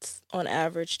 months on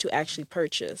average to actually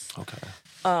purchase. Okay.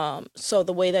 So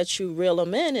the way that you reel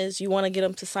them in is you want to get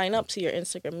them to sign up to your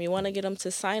Instagram. You want to get them to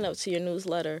sign up to your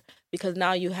newsletter, because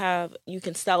now you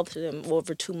can sell to them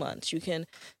over 2 months. You can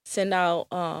send out,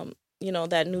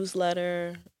 that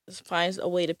newsletter, find a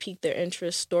way to pique their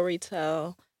interest,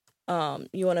 storytell.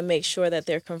 You want to make sure that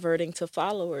they're converting to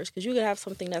followers, because you could have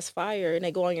something that's fire and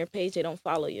they go on your page, they don't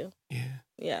follow you.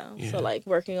 Yeah. So like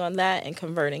working on that and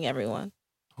converting everyone.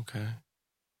 Okay.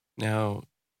 Now,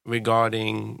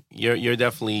 regarding, you're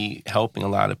definitely helping a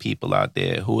lot of people out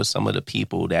there. Who are some of the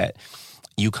people that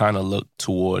you kind of look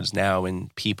towards now, and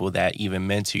people that even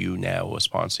mentor you now or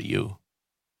sponsor you?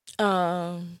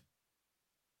 I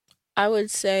would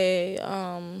say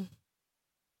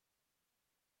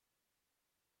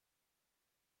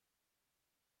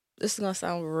this is gonna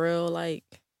sound real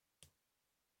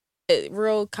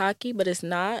real cocky, but it's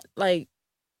not. Like,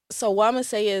 so what I'm gonna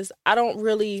say is I don't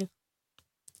really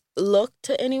look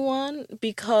to anyone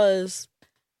because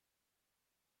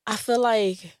I feel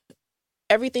like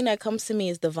everything that comes to me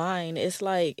is divine. It's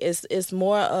like it's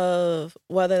more of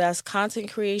whether that's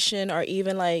content creation or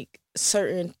even like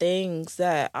certain things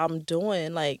that I'm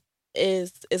doing. Like,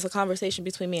 is a conversation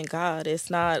between me and God. It's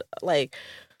not like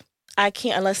I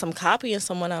can't, unless I'm copying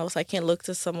someone else. I can't look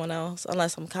to someone else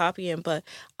unless I'm copying. But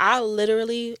I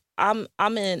literally, I'm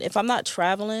in, if I'm not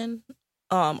traveling,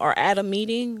 or at a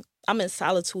meeting, I'm in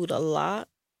solitude a lot,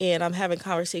 and I'm having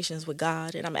conversations with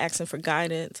God, and I'm asking for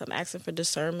guidance. I'm asking for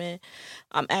discernment.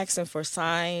 I'm asking for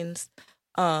signs,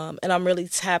 and I'm really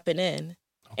tapping in.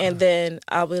 Okay. And then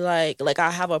I'll be like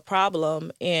I have a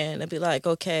problem, and I'll be like,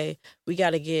 okay, we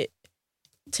got to get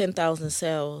 10,000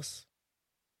 sales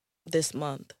this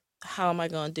month. How am I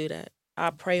going to do that?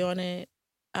 I'll pray on it.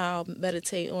 I'll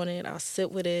meditate on it. I'll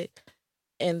sit with it.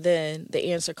 And then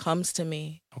the answer comes to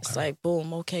me. Okay. It's like,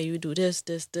 boom, okay, you do this,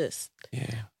 this, this.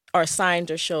 Yeah. Or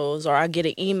signed or shows, or I get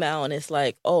an email and it's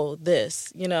like, oh,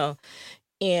 this,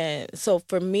 And so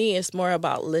for me, it's more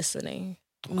about listening.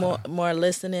 Okay. More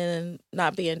listening and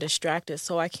not being distracted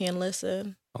so I can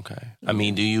listen. Okay. I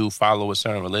mean, do you follow a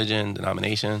certain religion,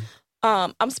 denomination?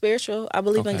 I'm spiritual. I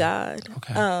believe in God.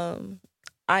 Okay.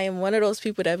 I am one of those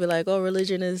people that be like, oh,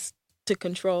 religion is to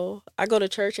control. I go to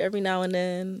church every now and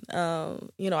then.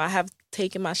 I have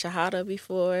taken my Shahada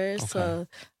before, okay. So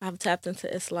I've tapped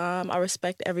into Islam. I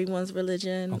respect everyone's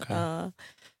religion. Okay.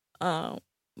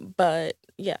 But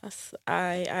yes,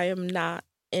 I am not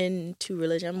into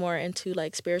religion. I'm more into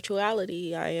like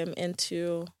spirituality. I am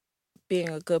into being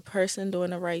a good person,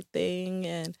 doing the right thing,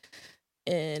 and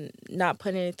not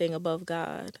putting anything above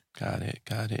God. Got it.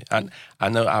 I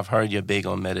know I've heard you're big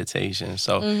on meditation.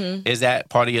 So is that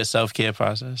part of your self-care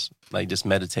process? Like just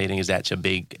meditating, is that your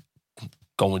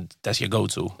that's your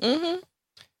go-to? Mm-hmm.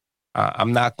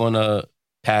 I'm not going to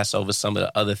pass over some of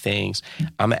the other things.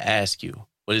 I'm going to ask you,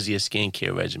 what is your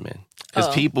skincare regimen?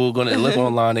 Because people are going to look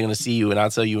online, they're going to see you, and I'll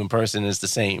tell you in person it's the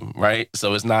same, right?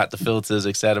 So it's not the filters,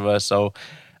 etc. So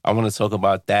I want to talk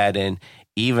about that, and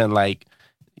even like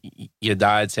your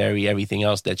dietary, everything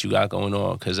else that you got going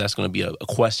on, because that's going to be a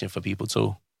question for people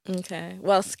too. Okay.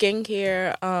 Well,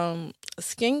 skincare,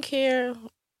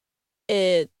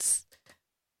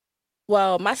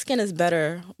 my skin is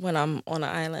better when I'm on an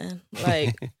island.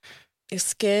 Like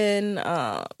skin,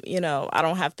 I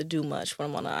don't have to do much when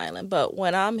I'm on an island. But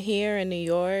when I'm here in New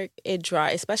York, it dry,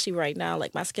 especially right now,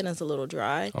 like my skin is a little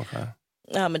dry. Okay.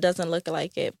 It doesn't look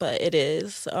like it, but it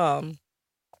is.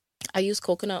 I use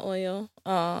coconut oil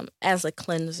as a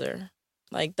cleanser.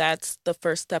 Like that's the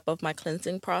first step of my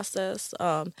cleansing process.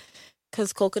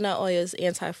 Because coconut oil is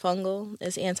antifungal,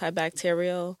 it's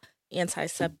antibacterial,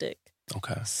 antiseptic.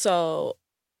 Okay. So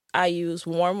I use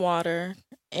warm water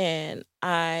and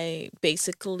I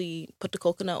basically put the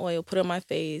coconut oil, put it on my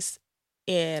face,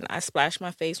 and I splash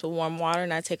my face with warm water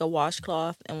and I take a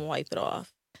washcloth and wipe it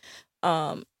off.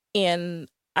 And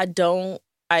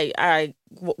I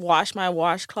wash my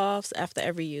washcloths after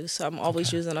every use. So I'm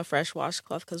always using a fresh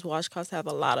washcloth because washcloths have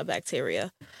a lot of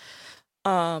bacteria.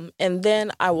 And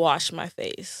then I wash my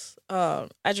face. I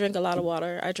drink a lot of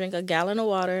water. I drink a gallon of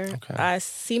water. Okay. I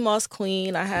sea moss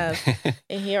queen. I have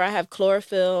in here. I have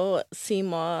chlorophyll, sea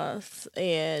moss,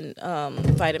 and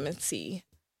vitamin C.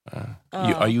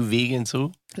 Are you vegan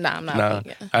too? Nah, I'm not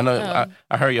vegan. I know.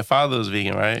 I heard your father was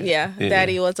vegan, right? Yeah,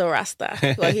 Daddy was a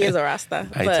Rasta. Well, he is a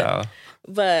Rasta.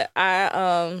 But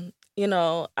I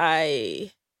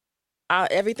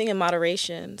everything in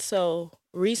moderation. So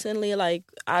recently, like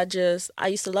I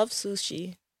used to love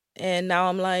sushi, and now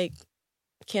I'm like,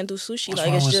 can't do sushi. What's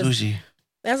wrong with sushi?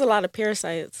 There's a lot of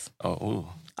parasites. Oh, ooh.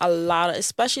 A lot of,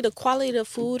 especially the quality of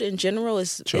food in general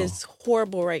is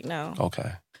horrible right now.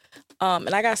 Okay.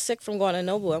 And I got sick from going to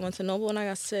Noble. I went to Noble and I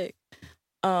got sick.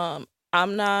 I'm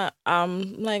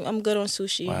good on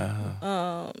sushi.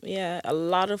 Wow. Yeah, a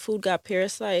lot of food got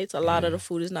parasites. A lot of the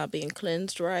food is not being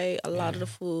cleansed right. A lot of the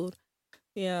food.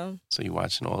 Yeah. So you're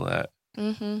watching all that.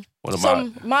 Mm-hmm. What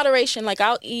about moderation? Like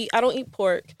I don't eat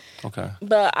pork. Okay.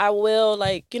 But I will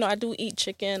I do eat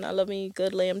chicken. I love me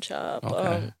good lamb chop.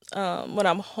 Okay. When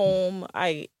I'm home,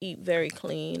 I eat very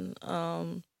clean.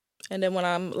 And then when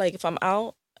I'm if I'm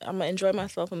out, I'm gonna enjoy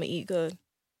myself. I'm gonna eat good.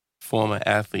 Former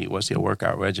athlete, what's your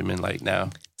workout regimen like now?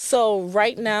 So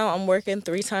right now I'm working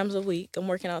 3 times a week. I'm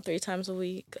working out 3 times a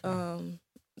week.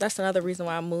 That's another reason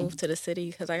why I moved to the city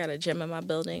because I got a gym in my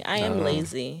building. I am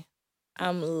lazy.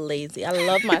 I'm lazy. I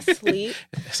love my sleep.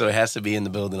 So it has to be in the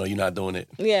building or you're not doing it.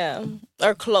 Yeah,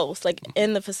 or close, like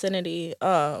in the vicinity.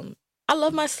 I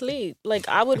love my sleep. Like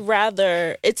I would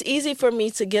rather. It's easy for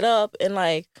me to get up and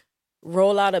like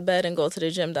roll out of bed and go to the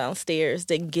gym downstairs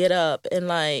than get up and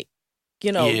like,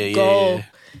 go. Yeah.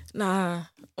 Nah,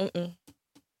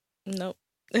 nope.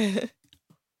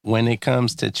 When it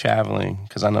comes to traveling,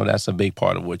 because I know that's a big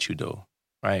part of what you do,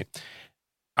 right?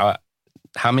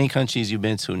 How many countries you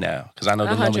been to now? Because I know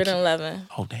the 111.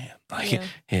 Oh damn! Like,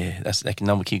 yeah, that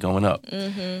number keep going up.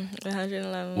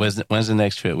 111. When's the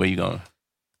next trip? Where you going?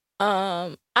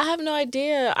 I have no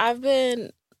idea. I've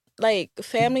been like,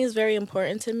 family is very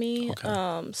important to me.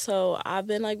 Okay. So I've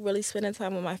been like really spending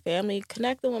time with my family,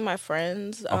 connecting with my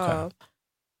friends. Okay.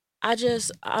 I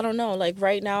don't know. Like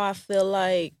right now, I feel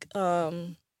like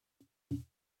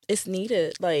it's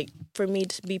needed, like for me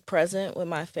to be present with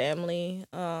my family.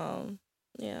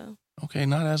 Yeah. Okay,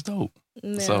 no, that's dope.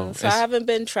 Yeah. So I haven't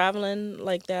been traveling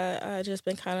like that. I just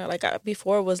been kind of like,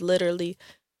 before was literally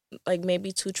like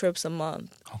maybe 2 trips a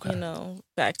month. Okay.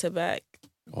 Back to back.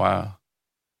 Wow.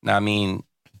 Now, I mean,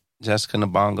 Jessica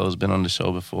Nabongo's been on the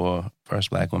show before.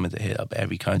 First Black woman to hit up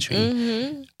every country.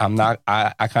 Mm-hmm.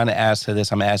 I kind of asked her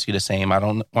this. I'm going to ask you the same. I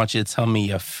don't want you to tell me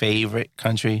your favorite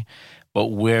country, but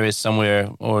where is somewhere,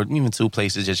 or even 2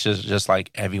 places, just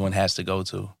like everyone has to go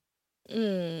to?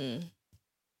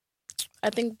 I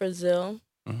think Brazil.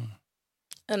 Mm.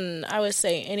 And I would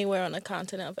say anywhere on the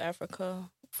continent of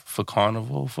Africa. For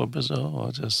Carnival, for Brazil,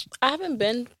 or just? I haven't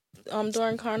been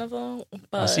during Carnival,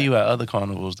 but I see you at other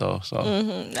carnivals though. So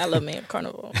I love me a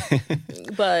Carnival.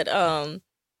 But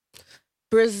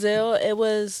Brazil, it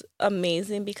was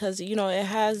amazing because it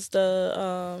has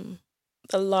the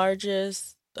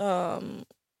largest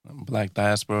Black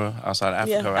diaspora outside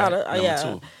Africa, right?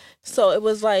 Number 2. So it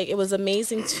was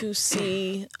amazing to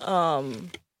see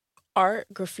art,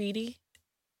 graffiti,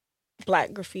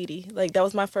 Black graffiti. Like that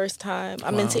was my first time.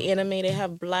 I'm into anime. They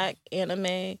have Black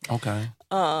anime. Okay.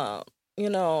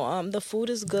 The food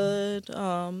is good.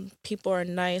 People are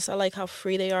nice. I like how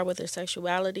free they are with their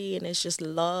sexuality, and it's just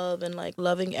love and like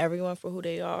loving everyone for who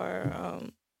they are.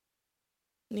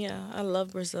 I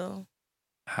love Brazil.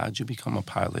 How'd you become a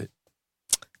pilot?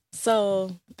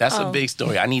 So that's a big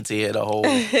story. I need to hear the whole.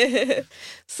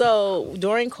 So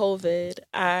during COVID,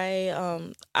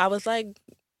 I was like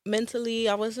mentally,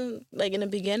 I wasn't like, in the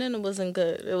beginning, it wasn't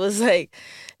good. It was like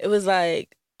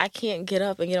I can't get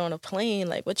up and get on a plane.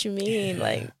 Like, what you mean? Yeah.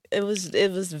 Like it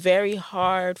was very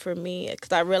hard for me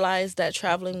because I realized that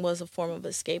traveling was a form of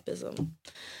escapism.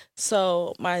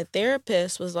 So my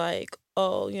therapist was like,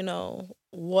 "Oh,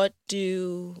 what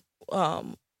do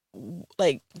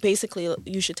like basically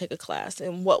you should take a class,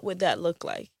 and what would that look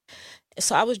like?"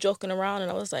 So I was joking around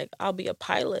and I was like, "I'll be a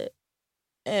pilot."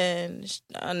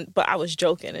 But I was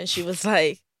joking, and she was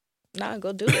like, "Nah,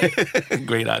 go do it."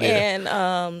 Great idea.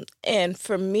 And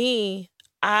for me,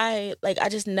 I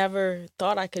just never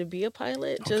thought I could be a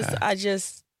pilot.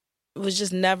 It was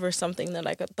just never something that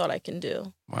I thought I can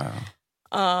do. Wow.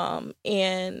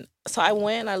 And so I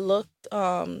went and I looked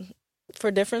for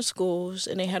different schools,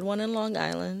 and they had one in Long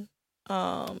Island.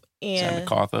 Is that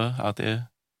MacArthur out there?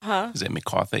 Huh? Is it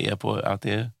MacArthur Airport out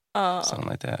there? Something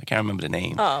like that. I can't remember the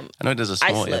name. I know there's a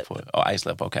small airport. Oh,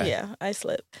 Islip. Okay. Yeah,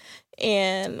 Islip.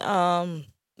 And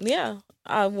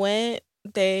I went.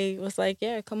 They was like,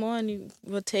 "Yeah, come on,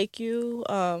 we'll take you."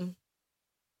 And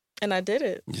I did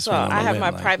it. So I have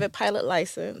my private pilot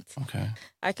license. Okay.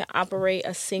 I can operate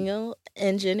a single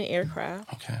engine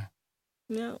aircraft. Okay.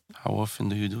 Yeah. How often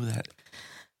do you do that?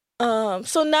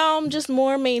 So now I'm just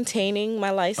more maintaining my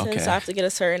license. Okay. So I have to get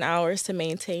a certain hours to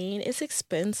maintain. It's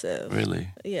expensive. Really?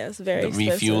 Yeah, it's very expensive.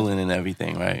 The refueling and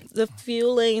everything, right? The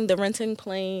fueling, the renting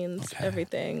planes,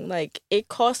 everything. Like, it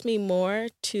cost me more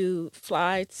to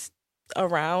fly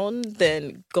around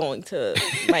than going to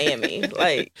Miami.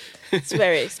 Like, it's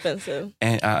very expensive.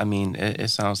 And I mean, it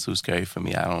sounds too scary for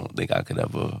me. I don't think I could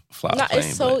ever fly a plane.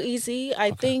 It's so easy.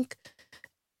 I think...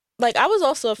 Like, I was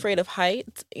also afraid of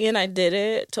heights, and I did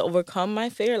it to overcome my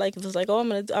fear. Like, it was like, oh,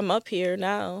 I'm up here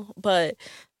now. But,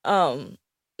 nah.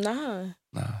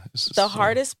 The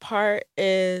hardest part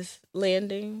is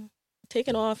landing.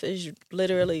 Taking off is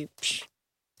literally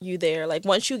you there. Like,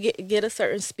 once you get a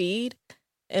certain speed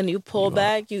and you pull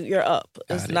back, you're up.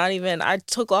 It's not even... I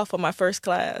took off on my first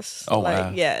class. Oh,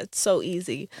 wow. Yeah, it's so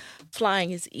easy. Flying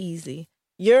is easy.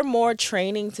 You're more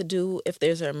training to do if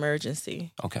there's an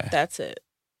emergency. Okay. That's it.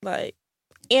 Like,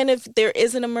 and if there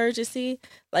is an emergency,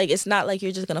 like, it's not like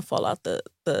you're just gonna fall out the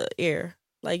air.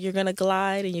 Like, you're gonna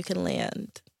glide and you can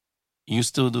land. You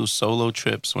still do solo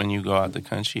trips when you go out the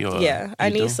country? Or Yeah, I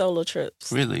you need do? solo trips.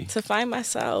 Really? To find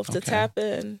myself, to Okay. tap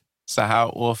in. So how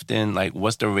often, like,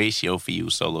 what's the ratio for you,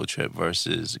 solo trip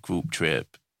versus group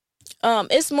trip?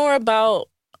 It's more about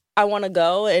I want to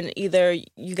go, and either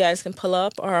you guys can pull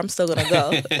up or I'm still gonna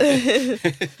go.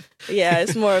 Yeah,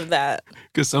 it's more of that.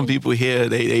 Because some people here,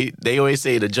 they always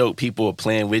say the joke, people are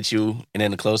playing with you, and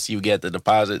then the closer you get, the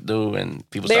deposit due, and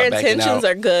people Their start backing intentions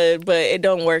out. are good, but it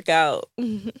don't work out.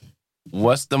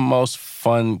 What's the most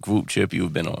fun group trip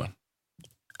you've been on?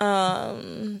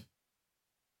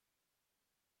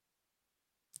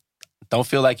 Don't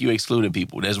feel like you excluded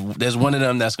people. There's one of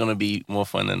them that's going to be more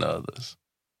fun than the others.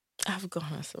 I've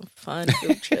gone on some fun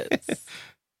group trips.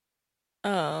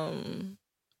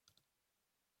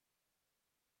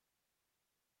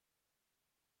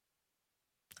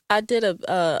 I did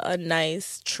a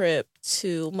nice trip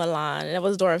to Milan, and it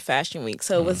was during Fashion Week.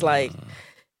 So it was like,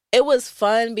 it was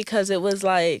fun because it was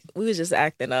like, we was just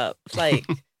acting up. Like,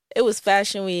 it was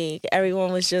Fashion Week.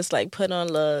 Everyone was just like putting on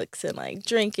looks and like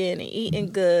drinking and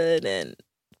eating good and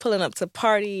pulling up to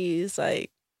parties.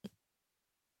 Like,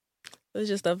 it was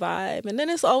just a vibe. And then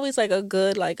it's always like a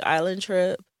good like island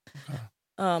trip. Okay.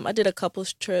 I did a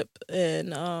couples trip in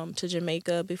to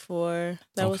Jamaica before.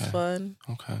 That was fun.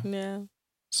 Okay. Yeah.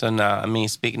 So now, I mean,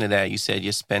 speaking of that, you said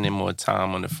you're spending more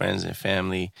time on the friends and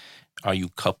family. Are you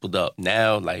coupled up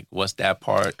now? Like, what's that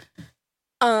part?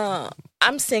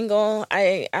 I'm single.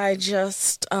 I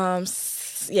just I'm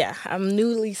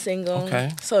newly single.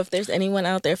 Okay. So if there's anyone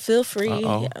out there, feel free.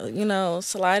 Uh-oh. You know,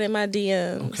 slide in my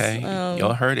DMs. Okay.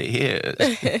 Y'all heard it here.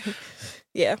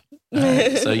 Yeah. All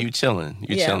right. So you chilling.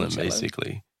 You're Yeah, I'm chilling, chilling.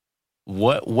 basically.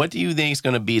 What do you think is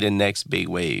going to be the next big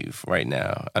wave right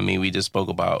now? I mean, we just spoke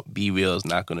about Be Real is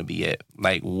not going to be it.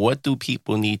 Like, what do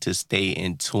people need to stay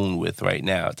in tune with right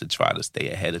now to try to stay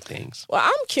ahead of things? Well,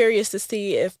 I'm curious to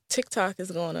see if TikTok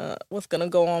is what's gonna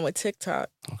go on with TikTok.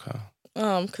 Okay.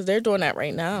 Because they're doing that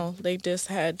right now. They just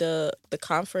had the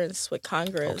conference with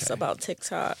Congress about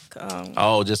TikTok.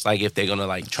 Just like if they're going to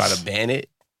like try to ban it.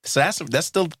 So that's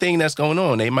still the thing that's going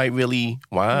on. They might really,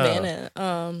 ban it.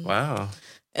 Wow.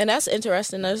 And that's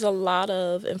interesting. There's a lot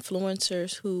of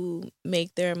influencers who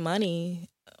make their money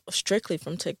strictly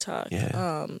from TikTok.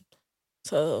 Yeah.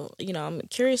 So, you know, I'm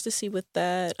curious to see with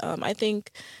that. I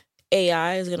think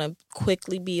AI is going to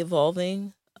quickly be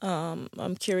evolving.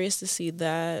 I'm curious to see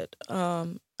that.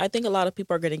 I think a lot of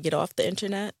people are going to get off the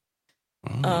internet.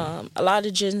 A lot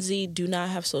of Gen Z do not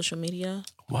have social media.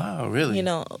 Wow, really? You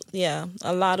know, yeah.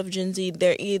 A lot of Gen Z,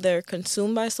 they're either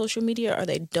consumed by social media or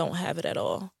they don't have it at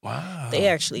all. Wow. They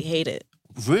actually hate it.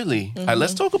 Really? All right,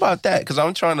 let's talk about that because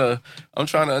I'm trying to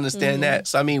understand that.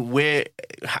 So I mean,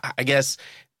 I guess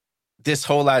this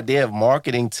whole idea of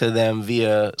marketing to them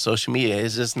via social media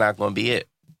is just not going to be it.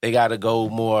 They got to go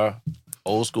more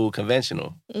old school,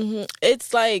 conventional.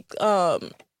 It's like to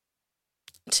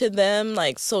them,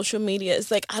 like social media.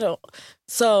 It's like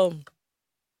So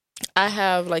I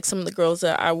have like some of the girls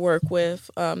that I work with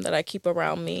that I keep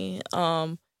around me,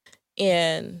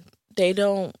 and they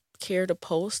don't care to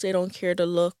post. They don't care to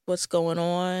look what's going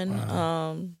on.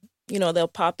 Wow. You know, they'll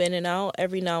pop in and out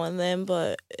every now and then,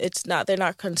 but they're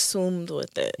not consumed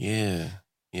with it. Yeah.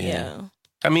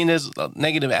 I mean, there's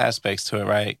negative aspects to it,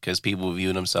 right? Because people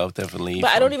view themselves differently.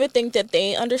 But I don't even think that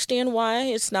they understand why.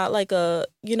 It's not like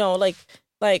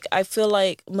like I feel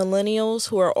like millennials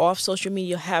who are off social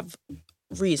media have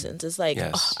reasons. It's like,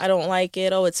 Yes. I don't like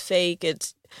it. Oh, it's fake.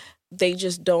 They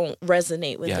just don't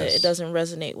resonate with it. Yes. It doesn't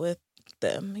resonate with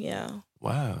them. Yeah.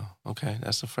 Wow. Okay.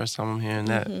 That's the first time I'm hearing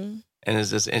that. Mm-hmm. And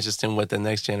it's just interesting what the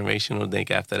next generation will think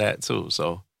after that, too.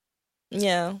 So,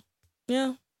 Yeah.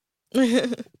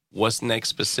 what's next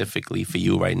specifically for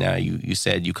you right now? You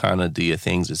said you kind of do your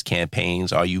things as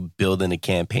campaigns. Are you building a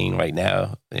campaign right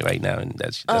now? And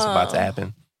that's about to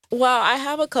happen? Well, I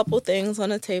have a couple things on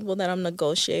the table that I'm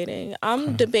negotiating.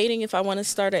 I'm debating if I want to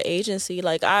start an agency.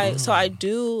 Like so I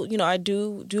do, I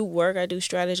do work. I do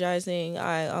strategizing.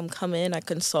 I come in, I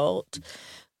consult.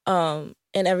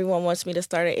 And everyone wants me to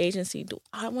start an agency. Do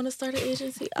I want to start an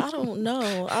agency? I don't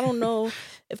know. I don't know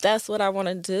if that's what I want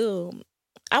to do.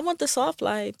 I want the soft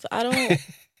life. I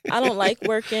don't like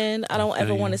working. I don't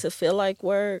ever want it to feel like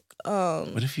work.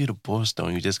 What if you're the boss, though,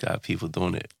 and you just got people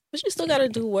doing it? But you still got to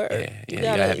do work. Yeah, you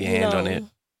gotta have your hand on it.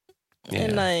 Yeah.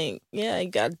 And you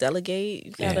got to delegate.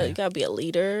 You got to be a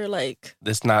leader. Like,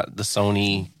 that's not the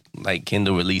Sony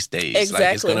Kindle release days. Exactly.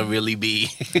 Like, it's gonna really be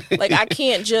like, I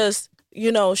can't just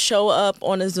show up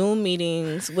on the Zoom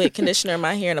meetings with conditioner in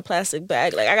my hair in a plastic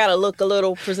bag. Like, I gotta look a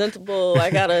little presentable. I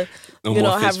gotta,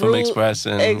 have rules.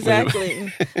 Expressing.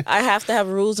 Exactly. I have to have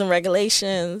rules and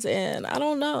regulations, and I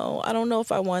don't know. I don't know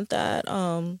if I want that.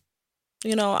 I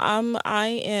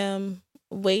am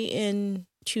waiting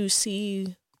to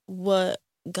see what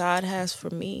God has for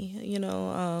me.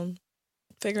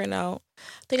 Figuring out. I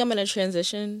think I'm in a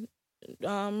transition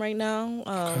right now.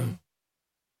 Okay.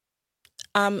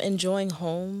 I'm enjoying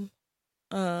home.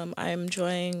 I'm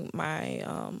enjoying my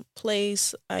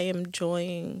place. I am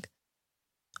enjoying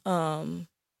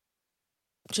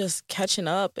just catching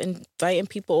up, inviting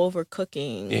people over,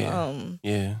 cooking.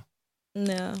 Yeah.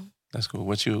 That's cool.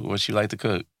 What you like to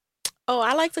cook? Oh,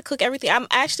 I like to cook everything. I'm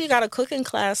actually got a cooking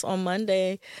class on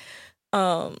Monday.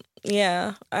 I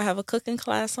have a cooking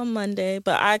class on Monday,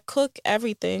 but I cook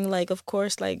everything. Like, of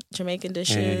course, like Jamaican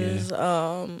dishes.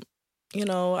 Yeah.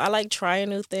 I like trying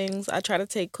new things. I try to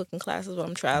take cooking classes when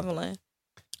I'm traveling.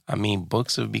 I mean,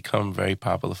 books have become very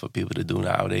popular for people to do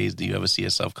nowadays. Do you ever see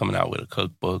yourself coming out with a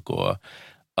cookbook or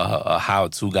a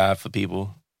how-to guide for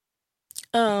people?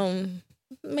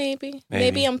 Maybe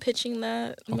I'm pitching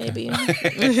that. Okay. Maybe.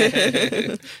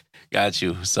 Got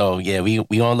you. So yeah, we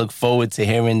gonna look forward to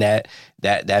hearing that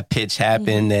pitch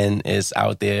happen and it's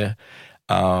out there.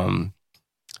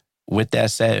 With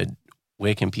that said,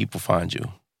 where can people find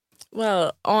you?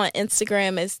 Well, on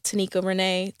Instagram it's Tanyka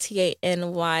Renee, TanykaRenee.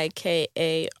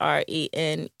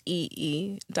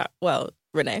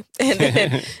 Renee. And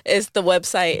then it's the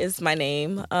website is my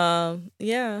name.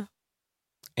 Yeah.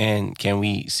 And can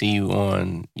we see you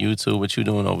on YouTube? What you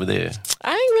doing over there?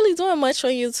 I ain't really doing much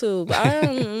on YouTube.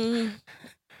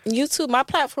 YouTube, my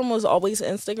platform was always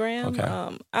Instagram.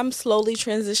 Okay. I'm slowly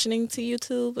transitioning to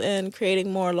YouTube and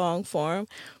creating more long form.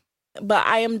 But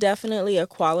I am definitely a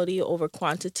quality over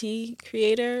quantity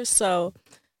creator. So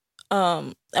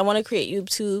I want to create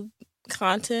YouTube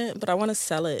content, but I want to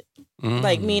sell it.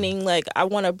 Like, meaning, like, I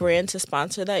want a brand to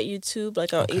sponsor that YouTube,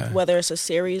 like, whether it's a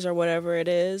series or whatever it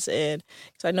is. And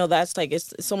because I know that's, like,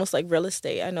 it's almost like real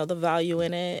estate. I know the value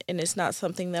in it, and it's not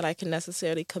something that I can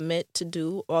necessarily commit to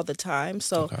do all the time.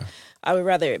 So I would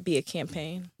rather it be a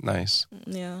campaign. Nice.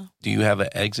 Yeah. Do you have an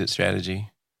exit strategy?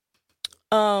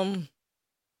 My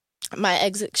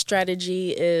exit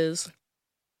strategy is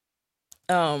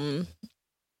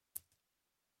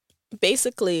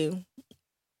basically,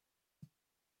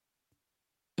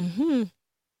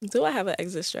 do I have an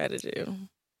exit strategy?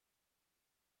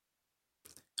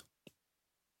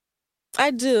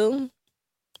 I do,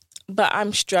 but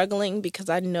I'm struggling because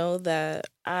I know that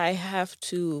I have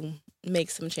to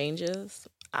make some changes.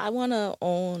 I want to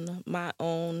own my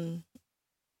own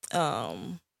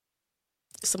some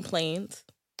planes.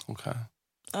 Okay.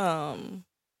 Some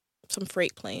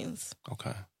freight planes.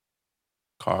 Okay.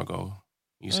 Cargo.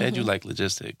 You said you like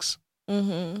logistics.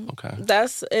 Okay.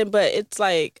 That's it, but it's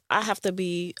like I have to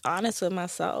be honest with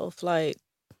myself. Like,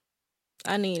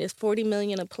 it's $40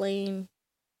 million a plane.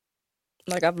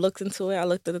 Like, I've looked into it. I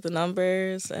looked at the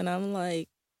numbers, and I'm like,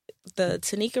 the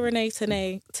Tanyka Renee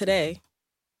today,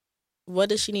 what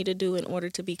does she need to do in order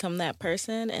to become that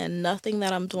person? And nothing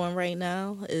that I'm doing right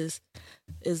now is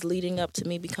leading up to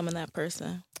me becoming that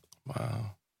person.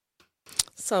 Wow.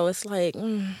 So it's like,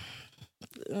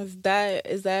 is that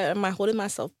am I holding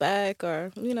myself back,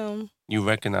 or You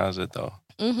recognize it though.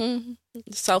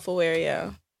 Self-aware,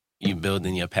 yeah. You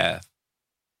building your path.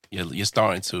 You're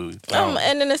starting to.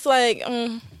 And then it's like,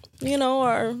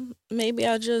 or maybe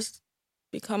I'll just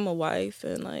become a wife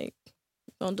and like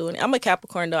don't do anything. I'm a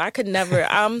Capricorn though. I could never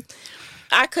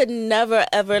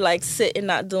ever like sit and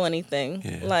not do anything.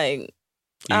 Yeah. Like,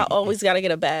 I always got to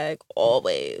get a bag.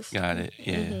 Always. Got it.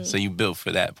 Yeah. So you built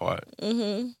for that part.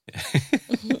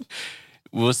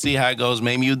 We'll see how it goes.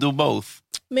 Maybe you do both.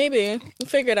 Maybe.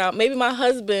 Figure it out. Maybe my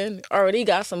husband already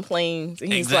got some planes.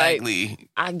 And he's like,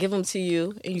 I give them to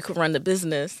you and you can run the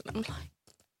business. And I'm like.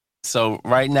 So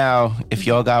right now, if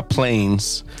y'all got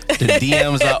planes, the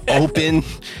DMs are open.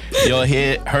 Y'all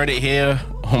heard it here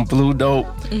on Blue Dope.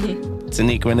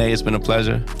 Tanyka Renee, it's been a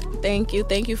pleasure. Thank you.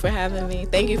 Thank you for having me.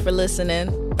 Thank you for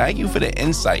listening. Thank you for the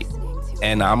insight.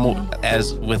 And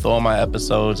as with all my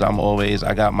episodes,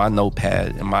 I got my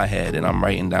notepad in my head and I'm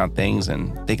writing down things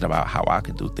and thinking about how I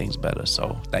could do things better.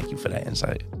 So thank you for that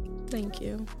insight. Thank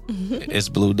you. It's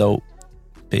Blue Dope.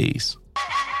 Peace.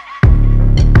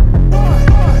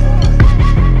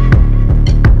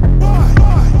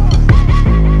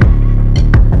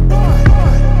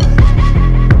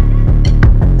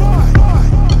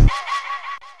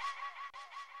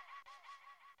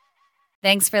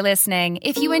 Thanks for listening.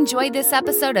 If you enjoyed this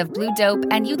episode of Blue Dope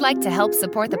and you'd like to help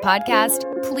support the podcast,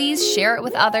 please share it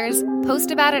with others,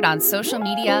 post about it on social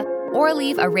media, or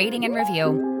leave a rating and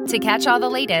review. To catch all the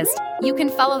latest, you can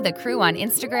follow the crew on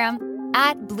Instagram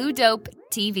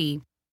 @BlueDopeTV.